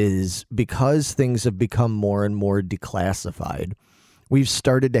happened is, because things have become more and more declassified, we've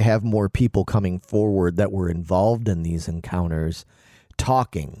started to have more people coming forward that were involved in these encounters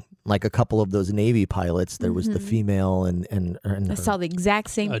talking. Like a couple of those Navy pilots, there was the female and I saw the exact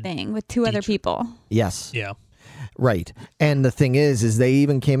same thing with two other people. Yes. Yeah. Right. And the thing is they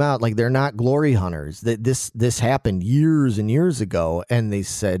even came out they're not glory hunters. That this happened years and years ago, and they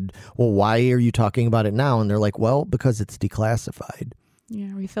said, "Well, why are you talking about it now?" And they're like, "Well, because it's declassified."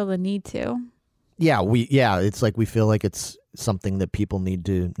 Yeah, we feel the need to. Yeah, it's we feel like it's something that people need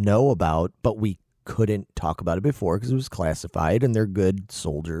to know about, but we couldn't talk about it before because it was classified, and they're good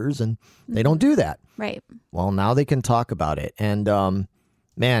soldiers, and they don't do that. Right. Well, now they can talk about it, and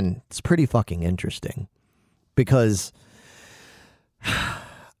man, it's pretty fucking interesting. Because,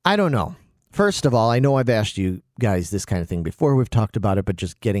 I don't know. First of all, I know I've asked you guys this kind of thing before. We've talked about it, but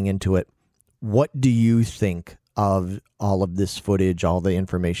just getting into it. What do you think of all of this footage, all the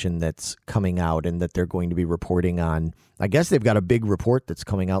information that's coming out and that they're going to be reporting on? I guess they've got a big report that's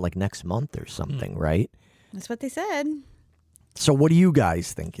coming out next month or something, right? That's what they said. So what do you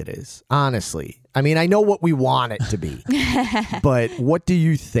guys think it is? Honestly. I mean, I know what we want it to be, but what do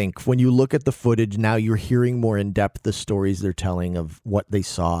you think when you look at the footage now? You're hearing more in depth the stories they're telling of what they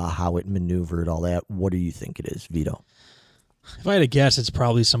saw, how it maneuvered, all that. What do you think it is, Vito? If I had to guess, it's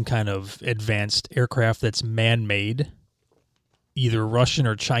probably some kind of advanced aircraft that's man-made, either Russian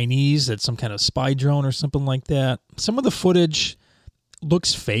or Chinese. That's some kind of spy drone or something like that. Some of the footage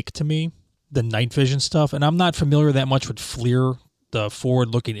looks fake to me. The night vision stuff, and I'm not familiar that much with FLIR, the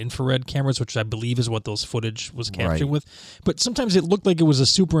forward-looking infrared cameras, which I believe is what those footage was captured with. But sometimes it looked like it was a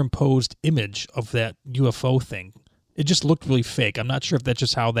superimposed image of that UFO thing. It just looked really fake. I'm not sure if that's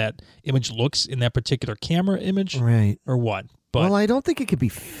just how that image looks in that particular camera image, right, or what. But well, I don't think it could be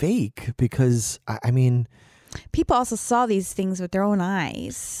fake because, I mean, people also saw these things with their own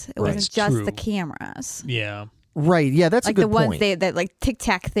eyes. It wasn't just true. The cameras. Yeah. Right, yeah, that's a good point. Like the ones that Tic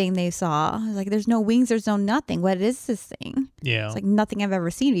Tac thing they saw. There's no wings, there's no nothing. What is this thing? Yeah. It's nothing I've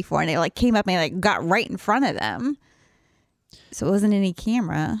ever seen before. And it came up and got right in front of them. So it wasn't any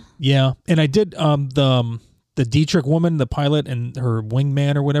camera. Yeah. And I did, the Dietrich woman, the pilot, and her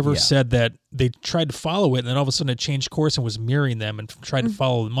wingman or whatever said that they tried to follow it, and then all of a sudden it changed course and was mirroring them and tried to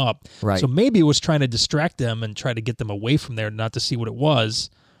follow them up. Right. So maybe it was trying to distract them and try to get them away from there, not to see what it was.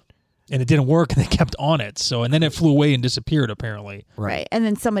 And it didn't work, and they kept on it. So, and then it flew away and disappeared, apparently. Right. And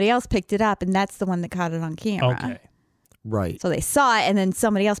then somebody else picked it up, and that's the one that caught it on camera. Okay. Right. So they saw it, and then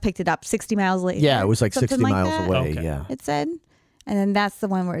somebody else picked it up 60 miles later. Yeah, it was Something 60 miles that, away. Okay. Yeah. it said. And then that's the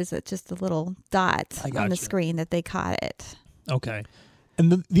one where it's just a little dot on the gotcha. screen that they caught it. Okay.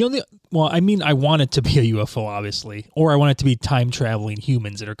 And the only, well, I mean, I want it to be a UFO, obviously, or I want it to be time-traveling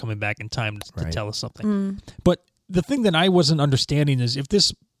humans that are coming back in time to tell us something. But the thing that I wasn't understanding is if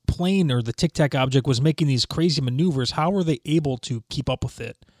this plane or the Tic Tac object was making these crazy maneuvers, how were they able to keep up with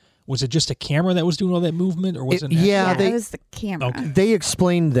it? Was it just a camera that was doing all that movement, or was it? Yeah, it was the camera. Okay. They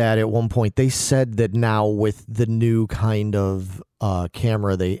explained that at one point. They said that now with the new kind of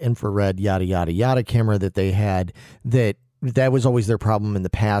camera, the infrared yada yada yada camera that they had, that was always their problem in the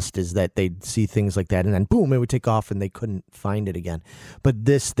past, is that they'd see things like that and then boom, it would take off and they couldn't find it again. But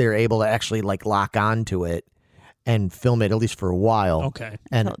this, they're able to actually lock onto it and film it, at least for a while. Okay.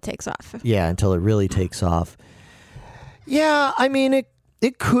 And Until it takes off. yeah, until it really takes off. Yeah, I mean,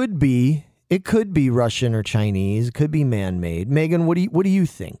 it could be. It could be Russian or Chinese. It could be man-made. Megan, what do you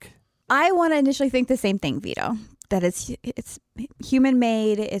think? I want to initially think the same thing, Vito. That it's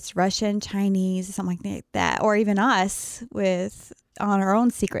human-made, it's Russian, Chinese, something like that, or even us on our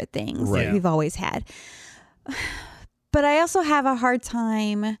own secret things that we've always had. But I also have a hard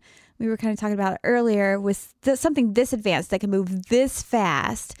time, we were kind of talking about it earlier, with something this advanced that can move this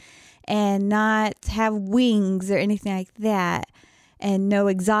fast and not have wings or anything like that and no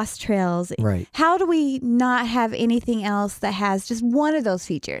exhaust trails. Right. How do we not have anything else that has just one of those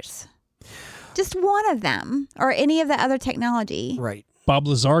features? Just one of them, or any of the other technology. Right. Bob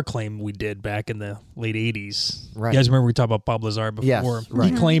Lazar claimed we did back in the late 80s. Right. You guys remember we talked about Bob Lazar before? Yes,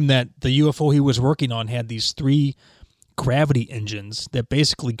 right. He claimed that the UFO he was working on had these 3 gravity engines that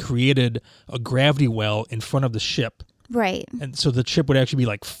basically created a gravity well in front of the ship. Right. And so the ship would actually be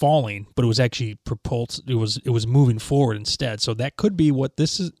like falling, but it was actually propulsed. It was moving forward instead. So that could be what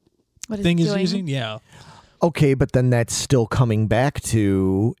this thing is using. Yeah. Okay, but then that's still coming back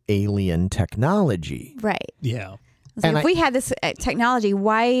to alien technology. Right. Yeah. So if we had this technology,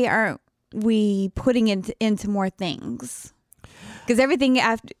 why aren't we putting it into more things? Because everything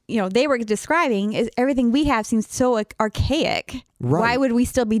they were describing is everything we have seems so archaic. Right. Why would we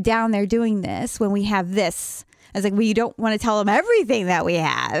still be down there doing this when we have this? I was like, we don't want to tell them everything that we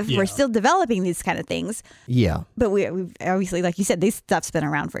have. Yeah. We're still developing these kind of things. Yeah. But we've obviously, like you said, this stuff's been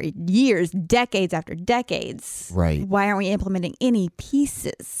around for years, decades after decades. Right. Why aren't we implementing any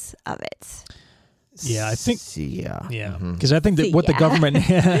pieces of it? Yeah, I think. Yeah. Yeah, because I think that what the government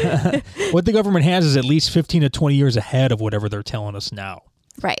has is at least 15 to 20 years ahead of whatever they're telling us now.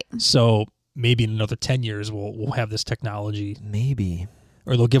 Right. So maybe in another 10 years we'll have this technology. Maybe.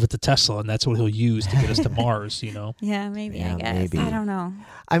 Or they'll give it to Tesla, and that's what he'll use to get us to Mars, Yeah, maybe, Yeah, I guess. maybe. I don't know.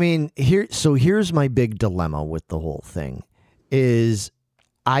 I mean, here's my big dilemma with the whole thing is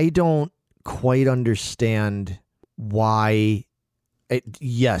I don't quite understand why.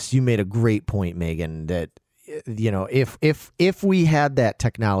 Yes, you made a great point, Megan, that if we had that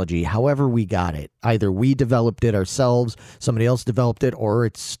technology, however we got it, either we developed it ourselves, somebody else developed it, or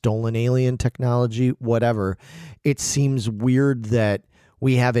it's stolen alien technology, whatever, it seems weird that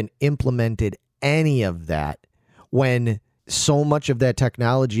we haven't implemented any of that when so much of that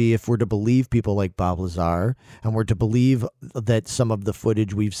technology, if we're to believe people like Bob Lazar, and we're to believe that some of the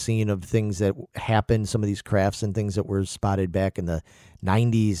footage we've seen of things that happened, some of these crafts and things that were spotted back in the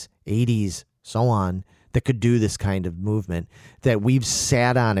 90s, 80s, so on, that could do this kind of movement, that we've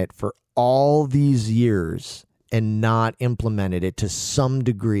sat on it for all these years and not implemented it to some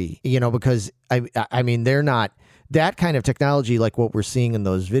degree, because I mean, they're not. That kind of technology, like what we're seeing in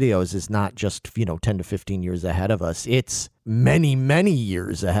those videos, is not just, 10 to 15 years ahead of us. It's many, many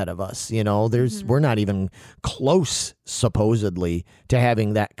years ahead of us. We're not even close, supposedly, to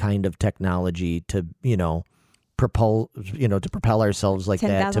having that kind of technology to, propel ourselves like that.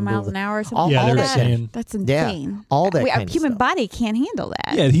 10,000 miles an hour or something. All they're that saying. That's insane. all that Our kind of human stuff. body can't handle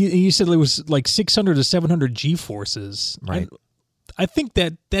that. Yeah, he said it was like 600 to 700 G-forces. Right. I think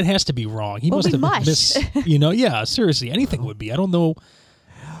that has to be wrong. He Well, must we have must. yeah, seriously, anything would be. I don't know.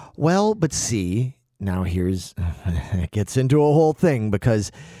 Well, but see, now it gets into a whole thing, because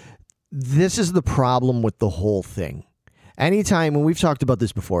this is the problem with the whole thing. Anytime, and we've talked about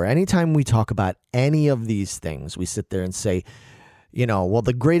this before, anytime we talk about any of these things, we sit there and say, well,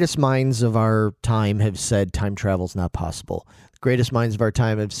 the greatest minds of our time have said time travel is not possible. The greatest minds of our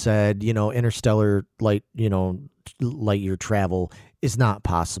time have said, interstellar light year travel is not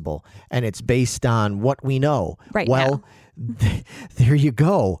possible. And it's based on what we know. Right well, there you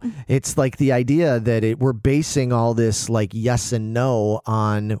go. It's like the idea that we're basing all this like yes and no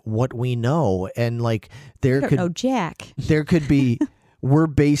on what we know. And like I don't know Jack. there could be, we're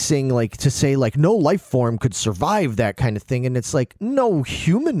basing like to say like no life form could survive that kind of thing. And it's like no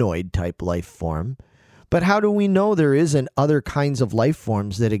humanoid type life form. But how do we know there isn't other kinds of life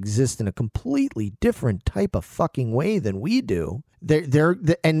forms that exist in a completely different type of fucking way than we do?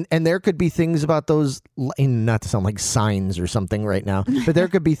 And there could be things about those, not to sound like signs or something right now, but there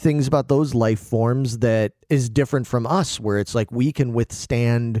could be things about those life forms that is different from us, where it's like we can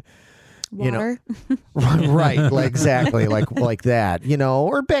withstand Water. right, like exactly, like that,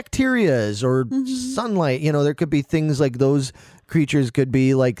 or bacterias or sunlight. There could be things like those creatures could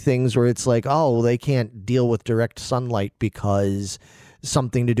be like things where it's like, oh, they can't deal with direct sunlight because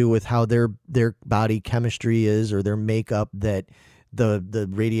something to do with how their body chemistry is or their makeup, that the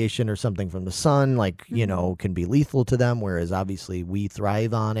radiation or something from the sun, like, can be lethal to them, whereas obviously we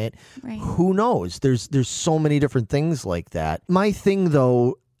thrive on it. Right. Who knows? There's so many different things like that. My thing,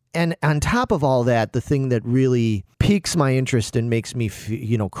 though, And on top of all that, the thing that really piques my interest and makes me,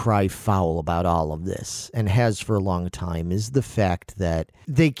 cry foul about all of this, and has for a long time, is the fact that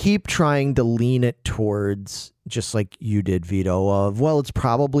they keep trying to lean it towards, just like you did, Vito, of, well, it's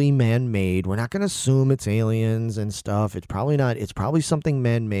probably man-made. We're not going to assume it's aliens and stuff. It's probably not. It's probably something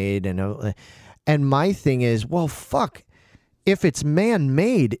man-made. And my thing is, well, fuck. If it's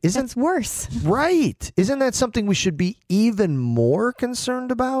man-made, That's worse. Right. Isn't that something we should be even more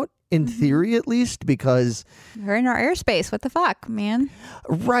concerned about, in theory at least? Because we're in our airspace. What the fuck, man?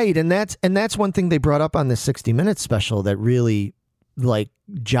 Right. And that's one thing they brought up on the 60 Minutes special that really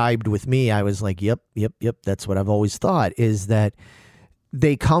jibed with me. I was like, yep. That's what I've always thought, is that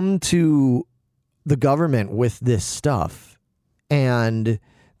they come to the government with this stuff, and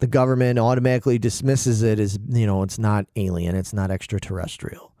the government automatically dismisses it as, it's not alien, it's not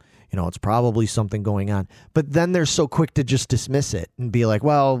extraterrestrial. It's probably something going on. But then they're so quick to just dismiss it and be like,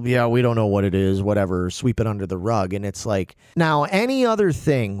 well, yeah, we don't know what it is, whatever, sweep it under the rug. And it's like, now, any other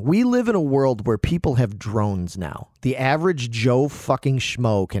thing, we live in a world where people have drones now. The average Joe fucking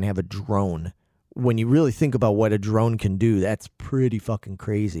schmo can have a drone. When you really think about what a drone can do, that's pretty fucking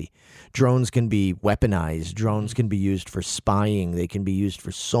crazy. Drones can be weaponized. Drones can be used for spying. They can be used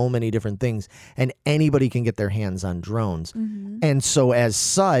for so many different things. And anybody can get their hands on drones. Mm-hmm. And so as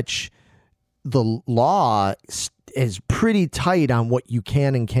such, the law is pretty tight on what you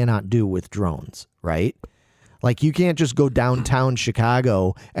can and cannot do with drones, right? Like, you can't just go downtown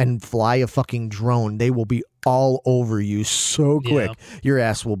Chicago and fly a fucking drone. They will be all over you so quick. Yeah. Your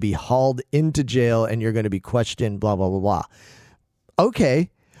ass will be hauled into jail and you're going to be questioned, blah, blah, blah, blah.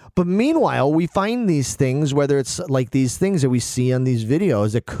 Okay. But meanwhile, we find these things, whether it's like these things that we see on these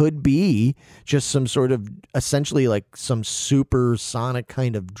videos, it could be just some sort of, essentially like some supersonic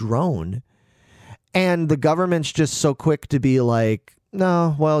kind of drone. And the government's just so quick to be like,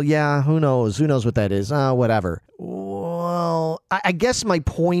 no, well, yeah, who knows? Who knows what that is? Whatever. Well, I guess my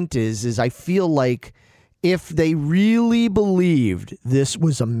point is I feel like if they really believed this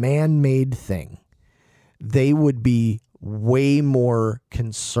was a man-made thing, they would be way more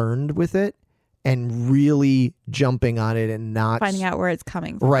concerned with it and really jumping on it and not finding out where it's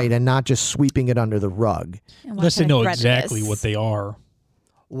coming from. Right, and not just sweeping it under the rug. Unless they know exactly what they are.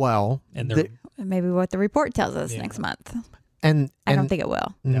 Well, and maybe what the report tells us next month. And I don't think it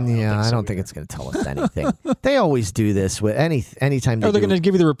will. No, I don't think it's going to tell us anything. They always do this with anytime they they're going to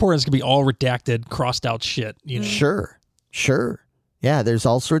give you the report. It's going to be all redacted, crossed out shit. Sure. Yeah, there's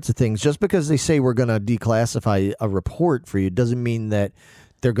all sorts of things. Just because they say we're going to declassify a report for you doesn't mean that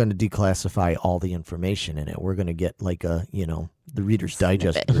they're going to declassify all the information in it. We're going to get like the Reader's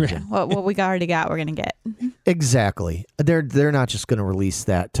Digest version. What we already got, we're going to get. Exactly. They're not just going to release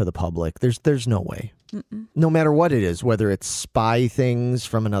that to the public. There's no way. Mm-mm. No matter what it is, whether it's spy things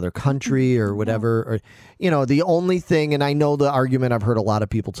from another country or whatever, or, the only thing, and I know the argument I've heard a lot of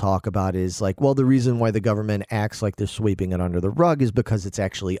people talk about is like, well, the reason why the government acts like they're sweeping it under the rug is because it's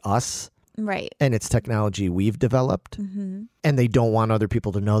actually us. Right. And it's technology we've developed. Mm-hmm. And they don't want other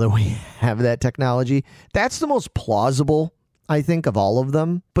people to know that we have that technology. That's the most plausible, I think, of all of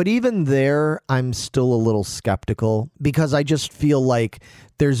them. But even there, I'm still a little skeptical because I just feel like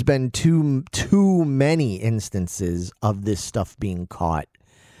there's been too many instances of this stuff being caught.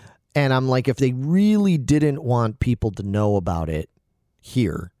 And I'm like, if they really didn't want people to know about it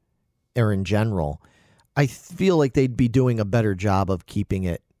here or in general, I feel like they'd be doing a better job of keeping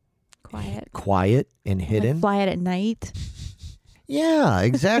it quiet and hidden. Like fly it at night. Yeah,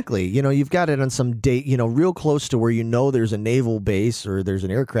 exactly. You've got it on some date, real close to where there's a naval base or there's an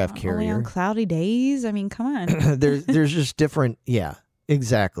aircraft carrier. Only on cloudy days. I mean, come on. there's just different. Yeah,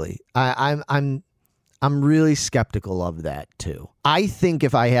 exactly. I'm really skeptical of that too. I think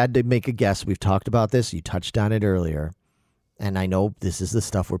if I had to make a guess, we've talked about this. You touched on it earlier, and I know this is the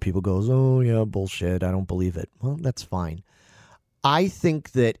stuff where people goes, "Oh yeah, bullshit. I don't believe it." Well, that's fine. I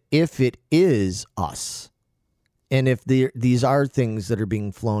think that if it is us, and if these are things that are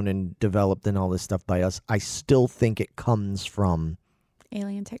being flown and developed and all this stuff by us, I still think it comes from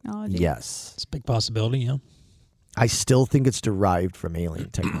alien technology. Yes. It's a big possibility, yeah. I still think it's derived from alien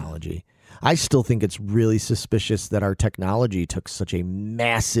technology. I still think it's really suspicious that our technology took such a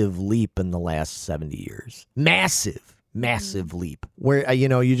massive leap in the last 70 years. Massive leap. Where,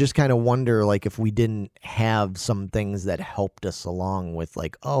 you just kind of wonder, like, if we didn't have some things that helped us along with,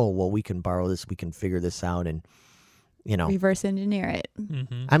 like, oh, well, we can borrow this, we can figure this out, and, reverse engineer it.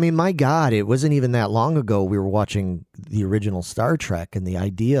 Mm-hmm. I mean, my God, it wasn't even that long ago we were watching the original Star Trek, and the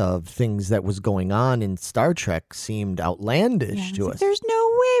idea of things that was going on in Star Trek seemed outlandish to us. There's no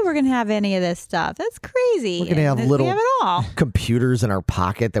way we're going to have any of this stuff. That's crazy. We're gonna have We little have it all. computers in our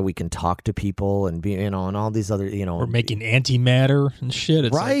pocket that we can talk to people and be, and all these other, We're making antimatter and shit.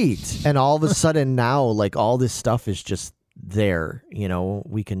 It's right. And all of a sudden now, like all this stuff is just there.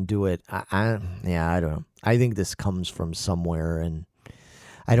 We can do it. I don't know. I think this comes from somewhere, and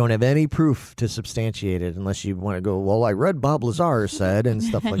I don't have any proof to substantiate it unless you want to go, well, I read Bob Lazar said and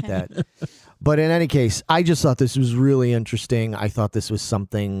stuff like that. But in any case, I just thought this was really interesting. I thought this was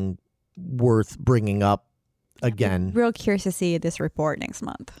something worth bringing up again. Real curious to see this report next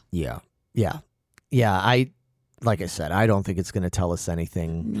month. Yeah. Like I said, I don't think it's going to tell us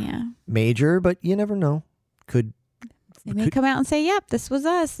anything major, but you never know. They may come out and say, yep, this was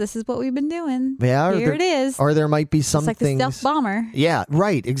us. This is what we've been doing. Yeah, Here it is. Or there might be some it's like things. the stealth bomber. Yeah,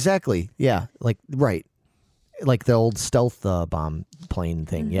 right, exactly. Yeah, like the old stealth bomb plane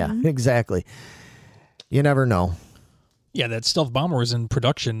thing. Mm-hmm. Yeah, exactly. You never know. Yeah, that stealth bomber was in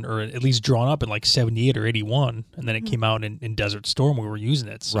production, or at least drawn up in like 78 or 81, and then it came out in Desert Storm. We were using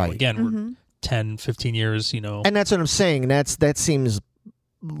it. So again, we're 10, 15 years, And that's what I'm saying. That seems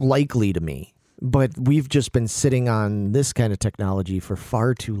likely to me. But we've just been sitting on this kind of technology for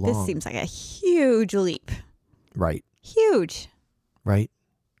far too long. This seems like a huge leap. Right. Huge. Right.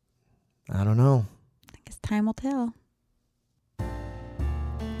 I don't know. I guess time will tell.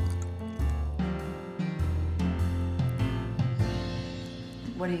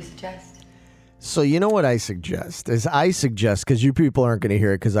 What do you suggest? So you know what I suggest is because you people aren't going to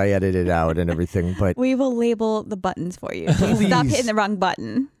hear it because I edited it out and everything, but We will label the buttons for you. Please stop hitting the wrong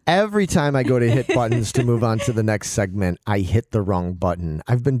button. every time I go to hit buttons to move on to the next segment, I hit the wrong button.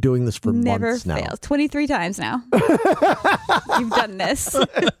 I've been doing this for Never months now. fails. 23 times now. You've done this.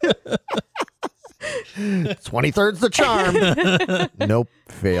 23rd's the charm. Nope,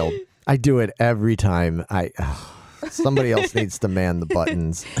 failed. I do it every time. Somebody else needs to man the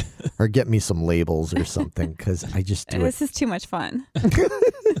buttons or get me some labels or something because I just do it. This is too much fun.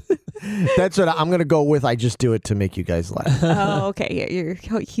 That's what I'm going to go with. I just do it to make you guys laugh. Oh, okay. Your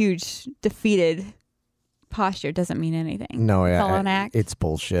huge defeated posture doesn't mean anything. No, it's all an act. It's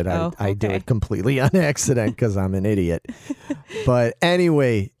bullshit. Oh, I do okay. it completely on accident because I'm an idiot. But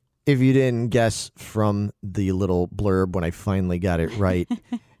anyway, if you didn't guess from the little blurb when I finally got it right,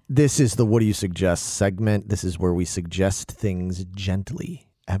 this is the What Do You Suggest segment. This is where we suggest things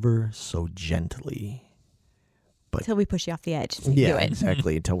gently, ever so gently. Until we push you off the edge. So Yeah, do it.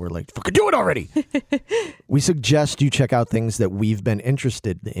 exactly. Until we're like, fucking do it already. We suggest you check out things that we've been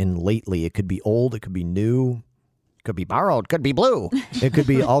interested in lately. It could be old, it could be new, it could be borrowed, it could be blue. It could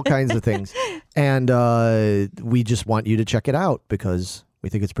be all kinds of things. And we just want you to check it out because we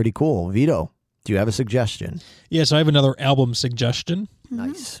think it's pretty cool. Vito, do you have a suggestion? Yeah, so I have another album suggestion.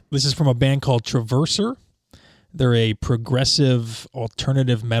 Nice. This is from a band called Traverser. They're a progressive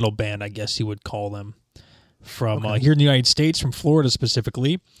alternative metal band, I guess you would call them. From here in the United States, from Florida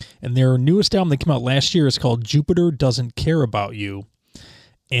specifically. And their newest album that came out last year is called Jupiter Doesn't Care About You.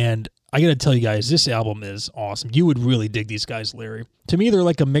 And I got to tell you guys, this album is awesome. You would really dig these guys, Larry. To me, they're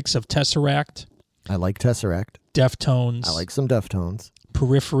like a mix of Tesseract. I like Tesseract. Deftones. I like some Deftones.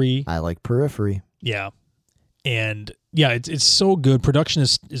 Periphery. I like Periphery. Yeah. And yeah, it's so good. Production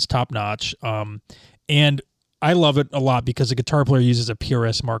is top notch. And I love it a lot because the guitar player uses a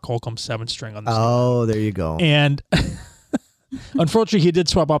PRS Mark Holcomb 7-string on this. Oh, there you go. And unfortunately, he did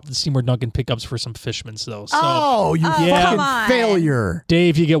swap out the Seymour Duncan pickups for some Fishmans, though. So, oh, you come fucking on. failure.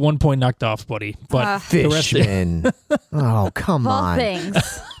 Dave, you get 1 point knocked off, buddy. But the rest of it, Fishman. Oh, come All on. things.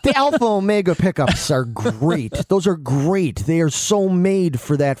 The Alpha Omega pickups are great. Those are great. They are so made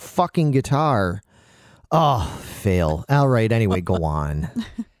for that fucking guitar. Oh, fail. All right. Anyway, go on.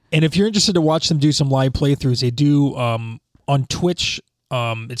 and if you're interested to watch them do some live playthroughs, they do on Twitch.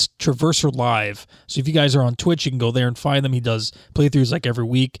 It's Traverser Live. So if you guys are on Twitch, you can go there and find them. He does playthroughs like every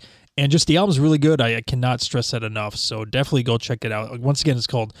week. And just the album's really good. I cannot stress that enough. So definitely go check it out. Once again, it's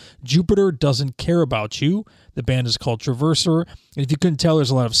called Jupiter Doesn't Care About You. The band is called Traverser. And if you couldn't tell,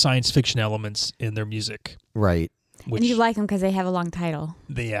 there's a lot of science fiction elements in their music. Right. And you like them because they have a long title.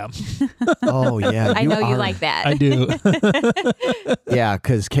 Yeah. Oh, yeah. I know you like that. I do. Yeah,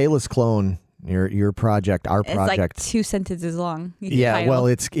 because Kayla's Clone, your project, our It's project. like 2 sentences long. Yeah, title. well,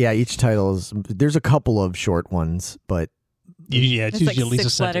 each title is, there's a couple of short ones, but Yeah, it's It's like usually at least a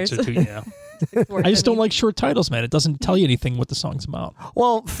 6 sentence or two. Yeah. Word I just don't movie. like short titles, man. It doesn't tell you anything what the song's about.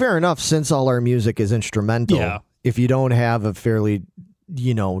 well, fair enough. Since all our music is instrumental, Yeah. if you don't have a fairly,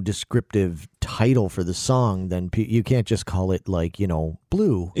 descriptive title for the song, then you can't just call it like,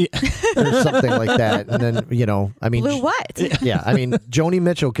 Blue or something like that. And then, I mean, Blue what? Yeah, I mean, Joni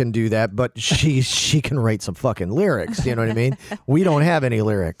Mitchell can do that, but she can write some fucking lyrics. You know what I mean? We don't have any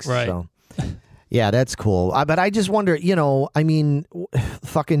lyrics, Right. So. Yeah, that's cool. But I just wonder,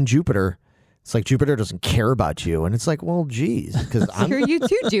 fucking Jupiter. It's like Jupiter doesn't care about you, and it's like, well, geez, because Screw you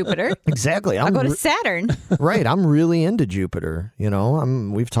too, Jupiter. Exactly. I'll go to Saturn. Right. I'm really into Jupiter.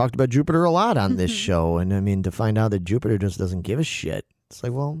 We've talked about Jupiter a lot on this show. And I mean, to find out that Jupiter just doesn't give a shit. It's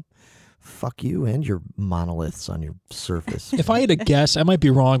like, well, fuck you and your monoliths on your surface. If I had to guess, I might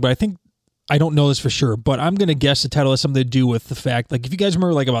be wrong, but I don't know this for sure, but I'm going to guess the title has something to do with the fact, like if you guys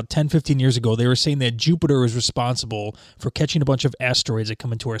remember like about 10, 15 years ago, they were saying that Jupiter is responsible for catching a bunch of asteroids that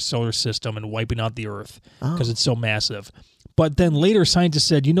come into our solar system and wiping out the Earth because it's so massive. But then later scientists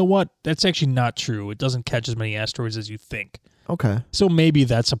said, you know what? That's actually not true. It doesn't catch as many asteroids as you think. Okay. So maybe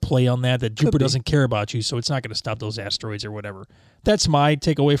that's a play on that Jupiter doesn't care about you, so it's not going to stop those asteroids or whatever. That's my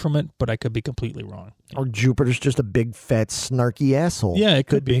takeaway from it, but I could be completely wrong. Or Jupiter's just a big, fat, snarky asshole. Yeah, it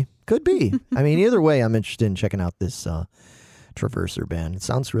could be. Could be. I mean, either way, I'm interested in checking out this Traverser band. It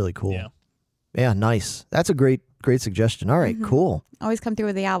sounds really cool. Yeah. Yeah, nice. That's a great suggestion. All right, cool. Always come through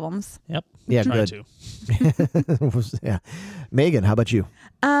with the albums. Yep. Yeah, Trying good. to. Yeah. Megan, how about you?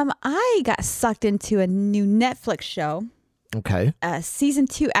 I got sucked into a new Netflix show. Okay. Season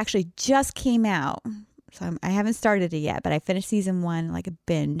 2 actually just came out. So I haven't started it yet, but I finished season 1 like a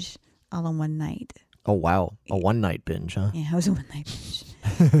binge all in one night. Oh, wow. A one-night binge, huh? Yeah, it was a one-night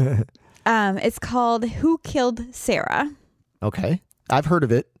binge. It's called Who Killed Sarah? Okay. I've heard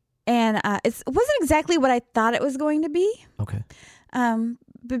of it. And it wasn't exactly what I thought it was going to be. Okay.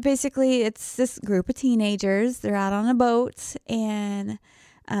 But basically, it's this group of teenagers. They're out on a boat, and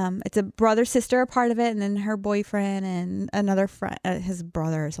it's a brother-sister a part of it, and then her boyfriend and another friend, his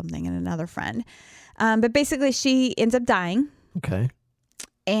brother or something, and another friend. But basically, she ends up dying. Okay.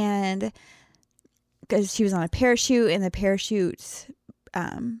 And because she was on a parachute, and the parachute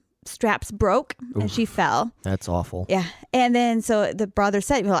straps broke, and she fell. That's awful. Yeah. And then so the brother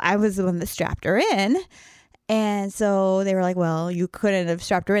said, well, I was the one that strapped her in. And so they were like, well, you couldn't have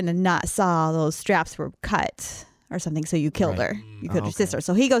strapped her in and not saw those straps were cut or something. So you killed her. You killed your sister.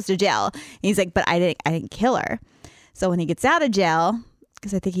 So he goes to jail. And he's like, but I didn't kill her. So when he gets out of jail,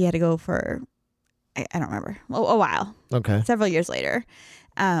 because I think he had to go for, I don't remember, a while. Okay. Several years later.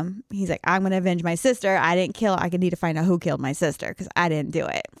 He's like, I'm going to avenge my sister. I didn't kill her. I need to find out who killed my sister because I didn't do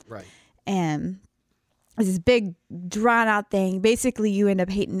it. Right. And it's this big drawn out thing. Basically, you end up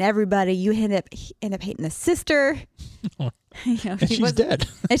hating everybody. You end up hating the sister. She's dead.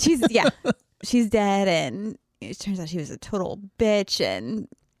 And she's dead. And it turns out she was a total bitch. And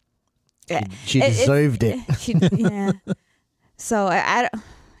she deserved it. Yeah. So I don't.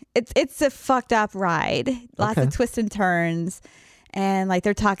 It's a fucked up ride. Lots of twists and turns. And like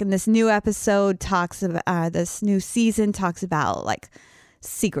they're talking, this new episode talks about, this new season talks about like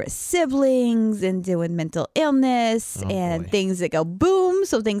secret siblings and doing mental illness and things that go boom.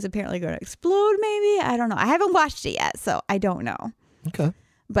 So things apparently going to explode maybe. I don't know. I haven't watched it yet, so I don't know. Okay.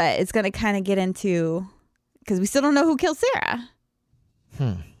 But it's going to kind of get into, because we still don't know who killed Sarah.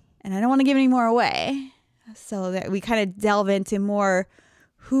 And I don't want to give any more away. So that we kind of delve into more,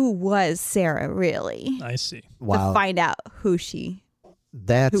 who was Sarah really? I see. Wow. To find out who killed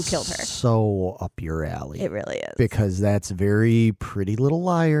her. So up your alley. It really is. Because that's very Pretty Little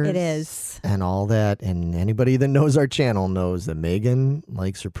Liars. It is. And all that. And anybody that knows our channel knows that Megan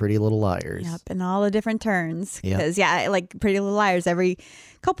likes her Pretty Little Liars. Yep. And all the different turns. Yep. Because, like Pretty Little Liars, every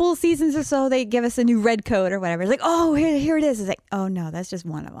couple of seasons or so, they give us a new red coat or whatever. It's like, oh, here it is. It's like, oh, no, that's just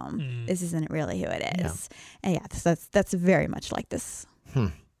one of them. This isn't really who it is. Yeah. And that's very much like this.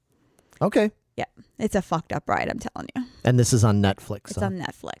 Okay. Yeah. It's a fucked up ride, I'm telling you. And this is on Netflix. It's on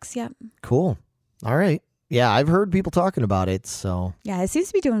Netflix. Yep. Cool. All right. Yeah, I've heard people talking about it, so. Yeah, it seems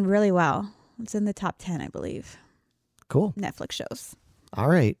to be doing really well. It's in the top 10, I believe. Cool. Netflix shows. All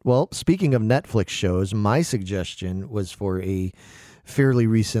right. Well, speaking of Netflix shows, my suggestion was for a fairly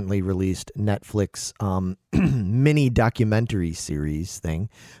recently released Netflix mini documentary series thing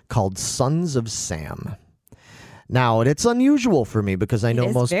called Sons of Sam. Now, it's unusual for me because I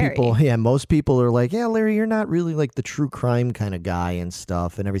know most people are like, yeah, Larry, you're not really like the true crime kind of guy and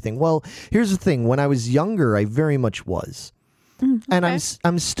stuff and everything. Well, here's the thing. When I was younger, I very much was. And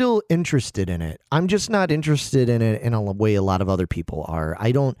I'm still interested in it. I'm just not interested in it in a way a lot of other people are.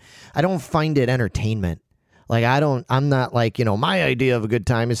 I don't find it entertainment. Like, I'm not like, my idea of a good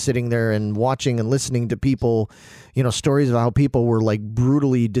time is sitting there and watching and listening to people, stories of how people were like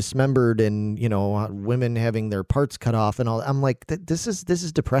brutally dismembered and, women having their parts cut off and all. I'm like, this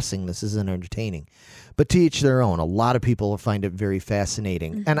is depressing. This isn't entertaining. But to each their own. A lot of people find it very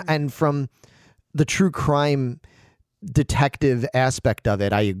fascinating. And from the true crime detective aspect of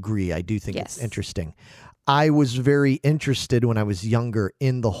it, I agree. I do think it's interesting. I was very interested when I was younger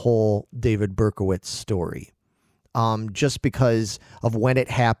in the whole David Berkowitz story. Just because of when it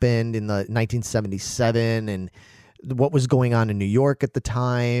happened in the 1977 and what was going on in New York at the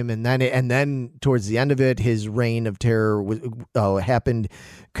time. And then towards the end of it, his reign of terror happened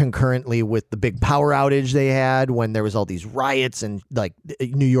concurrently with the big power outage they had when there was all these riots and like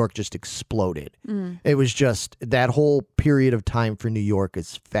New York just exploded. It was just that whole period of time for New York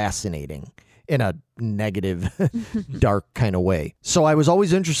is fascinating in a negative, dark kind of way. So I was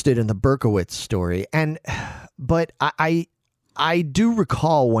always interested in the Berkowitz story. But I do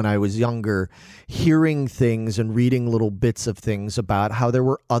recall when I was younger hearing things and reading little bits of things about how there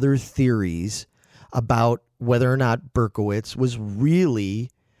were other theories about whether or not Berkowitz was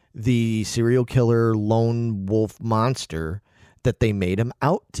really the serial killer lone wolf monster that they made him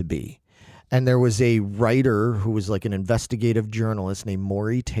out to be. And there was a writer who was like an investigative journalist named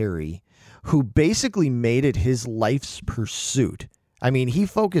Maury Terry who basically made it his life's pursuit. I mean, he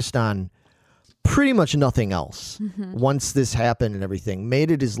focused on pretty much nothing else once this happened and everything, made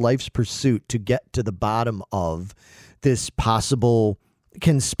it his life's pursuit to get to the bottom of this possible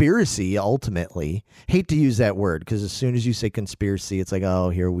conspiracy ultimately. Hate to use that word because as soon as you say conspiracy, it's like, oh,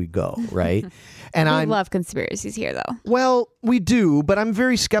 here we go, right? And I love conspiracies here, though. Well, we do, but I'm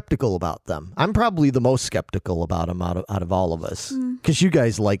very skeptical about them. I'm probably the most skeptical about them out of all of us because you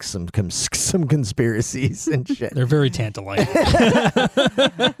guys like some conspiracies and shit. They're very tantalizing.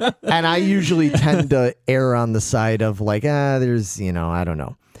 And I usually tend to err on the side of like, there's, I don't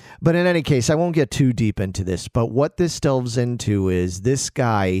know. But in any case, I won't get too deep into this. But what this delves into is this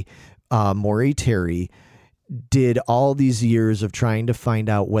guy, Maury Terry, did all these years of trying to find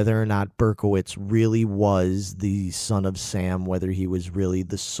out whether or not Berkowitz really was the son of Sam, whether he was really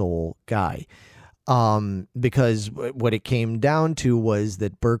the sole guy. Because what it came down to was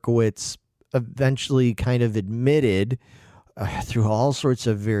that Berkowitz eventually kind of admitted through all sorts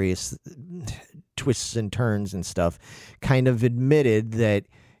of various twists and turns and stuff, kind of admitted that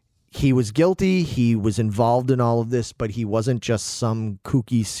he was guilty, he was involved in all of this, but he wasn't just some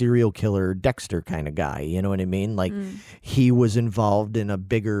kooky serial killer Dexter kind of guy, you know what I mean? Like, he was involved in a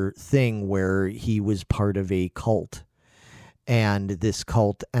bigger thing where he was part of a cult. And this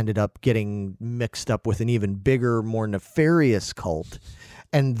cult ended up getting mixed up with an even bigger, more nefarious cult.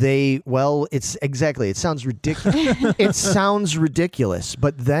 And it sounds ridiculous. It sounds ridiculous.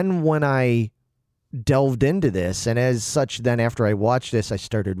 But then when I delved into this, and as such, then after I watched this, I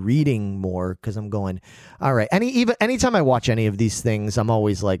started reading more because I'm going, all right. Anytime I watch any of these things, I'm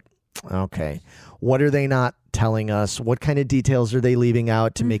always like, okay, what are they not telling us? What kind of details are they leaving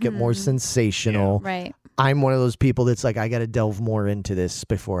out to make it more sensational? Yeah. Right. I'm one of those people that's like, I got to delve more into this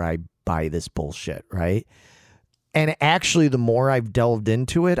before I buy this bullshit, right? And actually, the more I've delved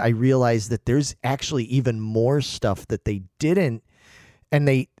into it, I realized that there's actually even more stuff that they didn't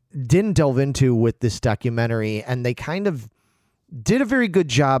delve into with this documentary, and they kind of did a very good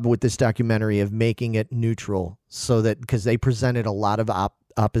job with this documentary of making it neutral, so that because they presented a lot of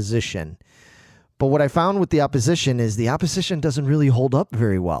opposition. But what I found with the opposition is the opposition doesn't really hold up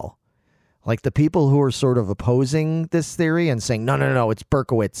very well. Like the people who are sort of opposing this theory and saying, no, it's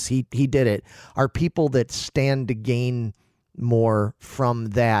Berkowitz, he did it, are people that stand to gain more from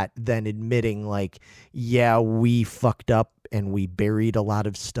that than admitting like, yeah, we fucked up and we buried a lot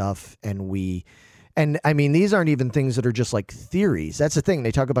of stuff and I mean, these aren't even things that are just like theories. That's the thing.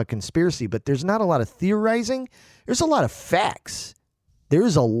 They talk about conspiracy, but there's not a lot of theorizing. There's a lot of facts.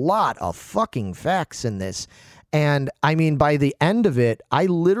 There's a lot of fucking facts in this. And I mean, by the end of it, I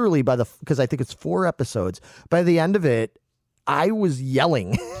literally, because I think it's 4 episodes, by the end of it, I was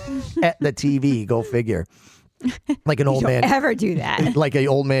yelling at the TV, go figure. Like an old man. Don't ever do that. Like an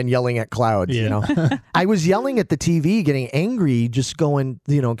old man yelling at clouds, you know? I was yelling at the TV, getting angry, just going,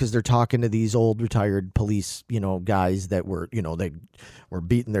 because they're talking to these old retired police, guys that were, they were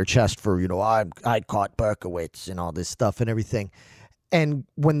beating their chest for, I caught Berkowitz and all this stuff and everything. And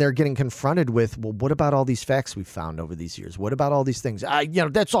when they're getting confronted with, well, what about all these facts we've found over these years? What about all these things?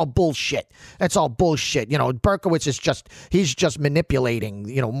 That's all bullshit. That's all bullshit. Berkowitz he's just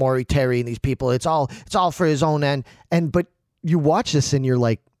manipulating, Maury Terry and these people. It's all for his own end. But you watch this and you're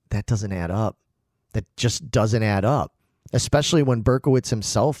like, that doesn't add up. That just doesn't add up. Especially when Berkowitz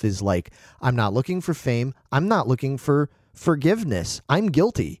himself is like, I'm not looking for fame. I'm not looking for forgiveness. I'm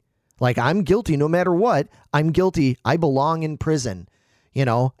guilty. Like, I'm guilty no matter what. I'm guilty. I belong in prison. You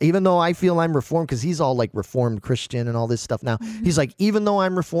know, even though I feel I'm reformed, because he's all like reformed Christian and all this stuff now. He's like, even though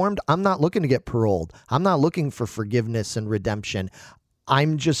I'm reformed, I'm not looking to get paroled. I'm not looking for forgiveness and redemption.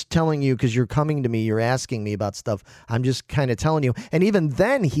 I'm just telling you because you're coming to me. You're asking me about stuff. I'm just kind of telling you. And even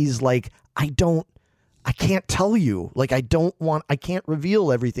then he's like, I can't tell you. Like, I can't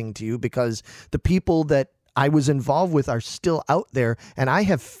reveal everything to you because the people that I was involved with are still out there, and I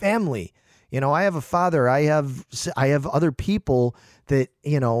have family. You know, I have a father. I have other people that,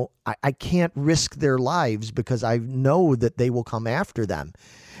 you know, I can't risk their lives because I know that they will come after them.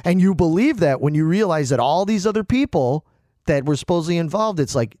 And you believe that when you realize that all these other people that were supposedly involved,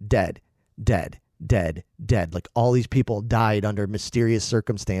 it's like dead. Like all these people died under mysterious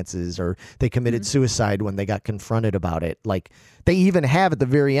circumstances, or they committed suicide when they got confronted about it. Like, they even have at the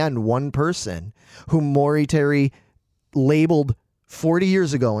very end one person whom Maury Terry labeled 40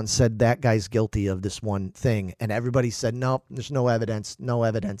 years ago and said that guy's guilty of this one thing. And everybody said, nope, there's no evidence.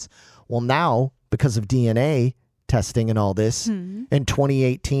 Well, now, because of DNA testing and all this, in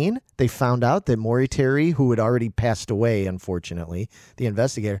 2018, they found out that Maury Terry, who had already passed away, unfortunately, the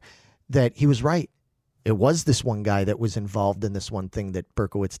investigator, that he was right. It was this one guy that was involved in this one thing that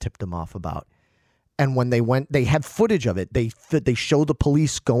Berkowitz tipped him off about. And when they went, they had footage of it. They show the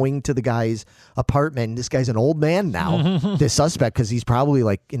police going to the guy's apartment. This guy's an old man now, the suspect, because he's probably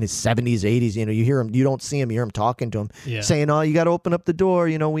like in his 70s, 80s. You know, you hear him, you don't see him, you hear him talking to him, saying, oh, you got to open up the door.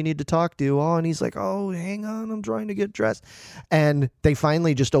 You know, we need to talk to you. Oh, and he's like, oh, hang on, I'm trying to get dressed. And they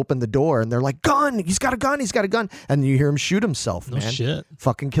finally just open the door and they're like, gun, he's got a gun. And you hear him shoot himself, man. Shit.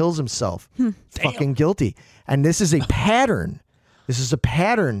 Fucking kills himself. Fucking guilty. And this is a pattern. This is a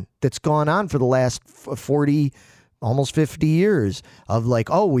pattern that's gone on for the last 40, almost 50 years of like,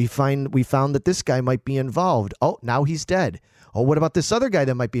 oh, we found that this guy might be involved. Oh, now he's dead. Oh, what about this other guy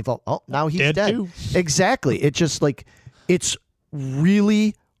that might be involved? Oh, now he's dead. Too. Exactly. It's just like, it's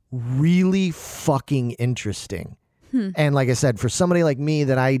really, really fucking interesting. And like I said, for somebody like me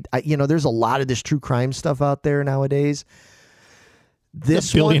that I you know, there's a lot of this true crime stuff out there nowadays.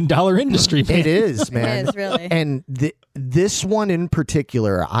 This $1 billion industry, man. It is, man. It is, really. And this one in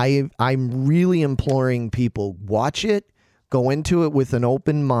particular, I'm really imploring people, watch it, go into it with an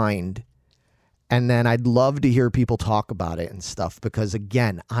open mind, and then I'd love to hear people talk about it and stuff, because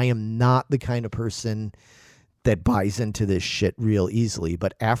again, I am not the kind of person that buys into this shit real easily.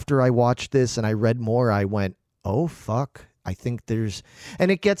 But after I watched this and I read more, I went, oh, fuck. I think and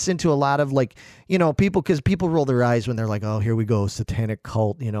it gets into a lot of like, you know, because people roll their eyes when they're like, oh, here we go, satanic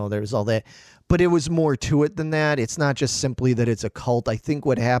cult, you know, there's all that. But it was more to it than that. It's not just simply that it's a cult. I think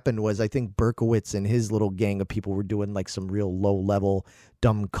what happened was, I think Berkowitz and his little gang of people were doing like some real low level,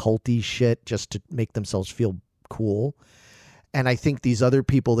 dumb culty shit just to make themselves feel cool. And I think these other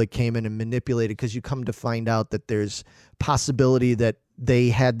people that came in and manipulated, because you come to find out that there's possibility that they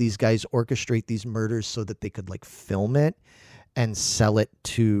had these guys orchestrate these murders so that they could like film it and sell it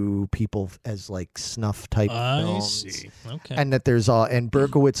to people as like snuff type films. I see. Okay. And that and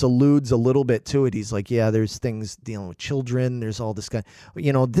Berkowitz alludes a little bit to it. He's like, yeah, there's things dealing with children. There's all this kind.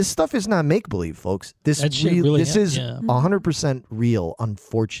 You know, this stuff is not make believe, folks. This is 100% real,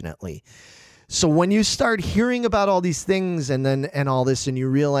 unfortunately. So when you start hearing about all these things and all this, and you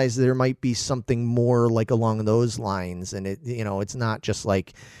realize there might be something more like along those lines, and it's not just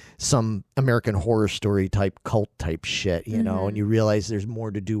like some American Horror Story type cult type shit, you know, and you realize there's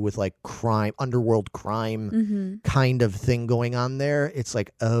more to do with like crime, underworld crime kind of thing going on there. It's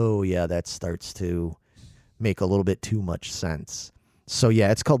like, oh yeah, that starts to make a little bit too much sense. So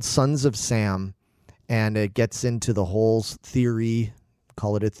yeah, it's called Sons of Sam, and it gets into the whole theory,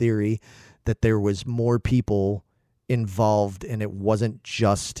 call it a theory, that there was more people involved, and it wasn't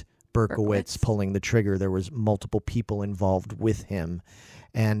just Berkowitz pulling the trigger. There was multiple people involved with him.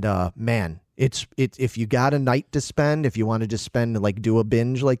 And man, it's if you got a night to spend, if you want to just spend, like, do a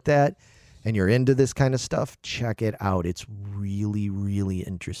binge like that, and you're into this kind of stuff, check it out. It's really, really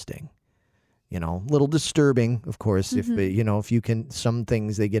interesting. You know, a little disturbing, of course. If you can, some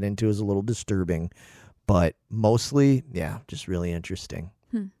things they get into is a little disturbing, but mostly, yeah, just really interesting.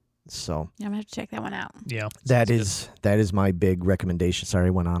 So I'm gonna have to check that one out. Yeah, that is my big recommendation. Sorry, I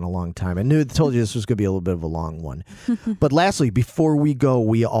went on a long time. I told you this was gonna be a little bit of a long one. But lastly, before we go,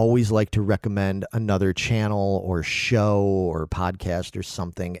 we always like to recommend another channel or show or podcast or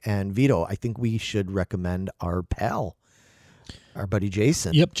something. And Vito, I think we should recommend our pal, our buddy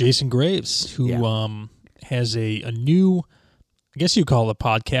Jason. Yep, Jason Graves, who has a new I guess you call it a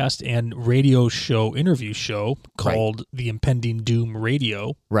podcast and radio show, interview show called The Impending Doom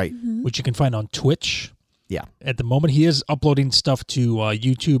Radio. Right. Which you can find on Twitch. Yeah. At the moment, he is uploading stuff to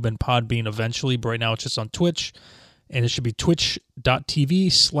YouTube and Podbean eventually, but right now it's just on Twitch. And it should be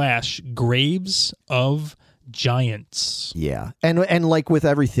twitch.tv/Graves of Giants. Yeah. And like with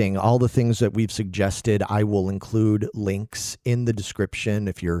everything, all the things that we've suggested, I will include links in the description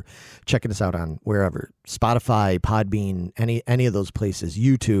if you're checking us out on wherever, Spotify, Podbean, any of those places,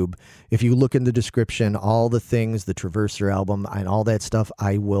 YouTube. If you look in the description, all the things, the Traverser album and all that stuff,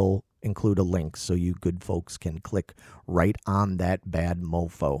 I will include a link so you good folks can click right on that bad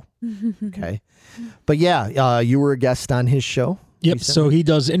mofo. Okay. But yeah, you were a guest on his show. Yep. So he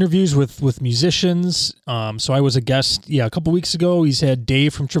does interviews with musicians. So I was a guest, a couple weeks ago. He's had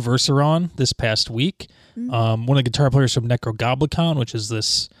Dave from Traverser on this past week. One of the guitar players from Necrogoblicon, which is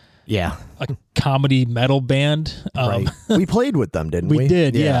this a comedy metal band. Right. We played with them, didn't we? We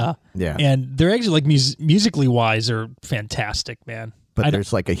did, Yeah. And they're actually like musically wise are fantastic, man. But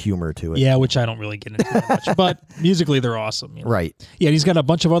there's like a humor to it. Yeah, which I don't really get into that much. But musically, they're awesome. Right. Yeah, and he's got a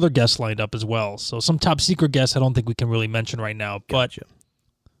bunch of other guests lined up as well. So some top secret guests I don't think we can really mention right now. But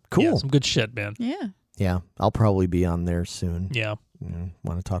cool. Yeah, some good shit, man. Yeah. Yeah, I'll probably be on there soon. Yeah.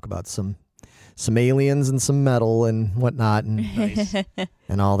 Want to talk about some aliens and some metal and whatnot and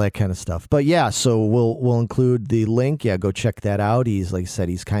and all that kind of stuff. But yeah, so we'll include the link. Yeah, go check that out. He's, like I said,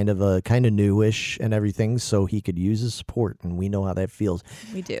 he's kind of newish and everything, so he could use his support, and we know how that feels.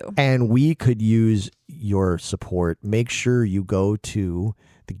 We do. And we could use your support. Make sure you go to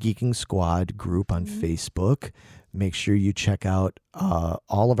the Geeking Squad group on Facebook. Make sure you check out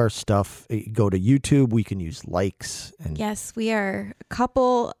all of our stuff. Go to YouTube. We can use likes. And yes, we are a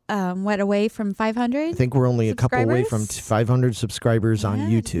couple away from 500. I think we're only a couple away from 500 subscribers on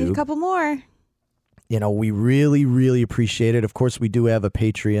YouTube. Need a couple more. You know, we really, really appreciate it. Of course, we do have a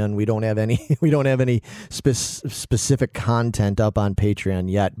Patreon. We don't have any specific content up on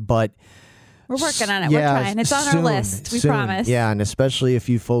Patreon yet, but we're working on it. We're trying. It's on our list. We promise. Yeah, and especially if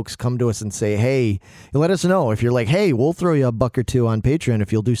you folks come to us and say, hey, let us know. If you're like, hey, we'll throw you $1 or $2 on Patreon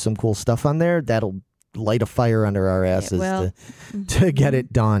if you'll do some cool stuff on there, that'll light a fire under our asses to get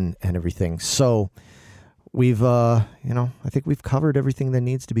it done and everything. So we've, I think we've covered everything that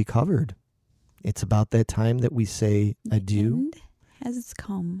needs to be covered. It's about that time that we say adieu. As it's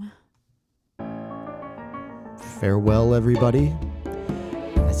come. Farewell, everybody.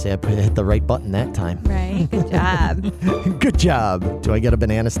 I say I hit the right button that time. Right. Good job. Good job. Do I get a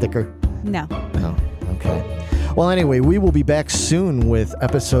banana sticker? No. No. Okay. Well, anyway, we will be back soon with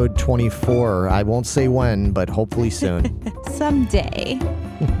episode 24. I won't say when, but hopefully soon. Someday.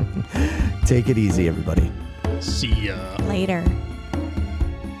 Take it easy, everybody. See ya. Later.